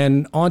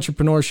 And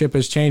entrepreneurship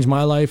has changed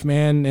my life,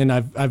 man. And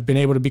I've been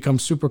able to become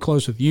super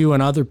close with you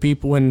and other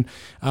people. And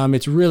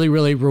it's really,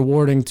 really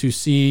rewarding to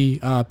see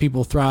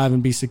people thrive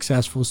and be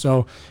successful.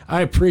 So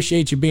I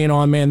appreciate you being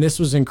on, man. This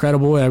was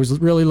incredible. I was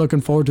really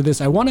looking forward to this.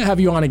 I want to have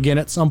you on again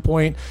at some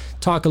point,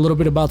 talk a little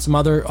bit about some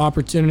other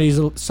opportunities,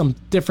 some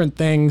different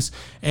things,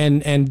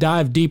 and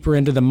dive deeper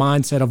into the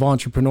mindset of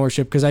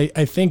entrepreneurship, because I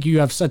think you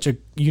have such a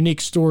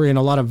unique story and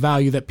a lot of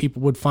value that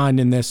people would find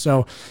in this.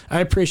 So I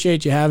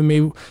appreciate you having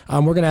me.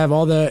 We're going to have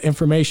all the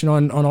information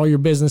on all your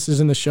businesses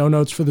in the show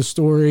notes for the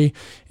story.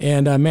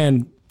 And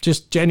man,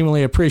 just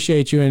genuinely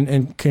appreciate you,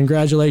 and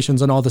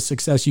congratulations on all the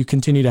success you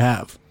continue to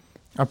have.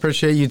 I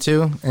appreciate you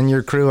too, and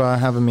your crew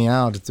having me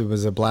out. It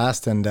was a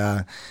blast, and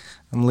I'm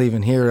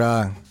leaving here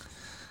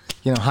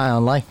high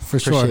on life. For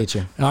sure. Appreciate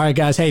you. All right,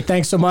 guys. Hey,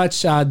 thanks so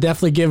much.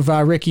 Definitely give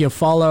Ricky a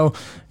follow.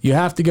 You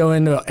have to go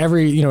into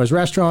his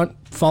restaurant,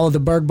 follow the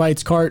Berg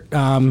Bites cart.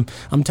 I'm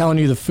telling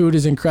you, the food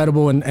is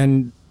incredible.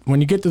 And when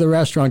you get to the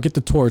restaurant, get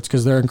the torts,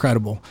 because they're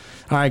incredible.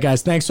 All right,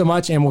 guys. Thanks so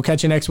much, and we'll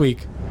catch you next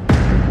week.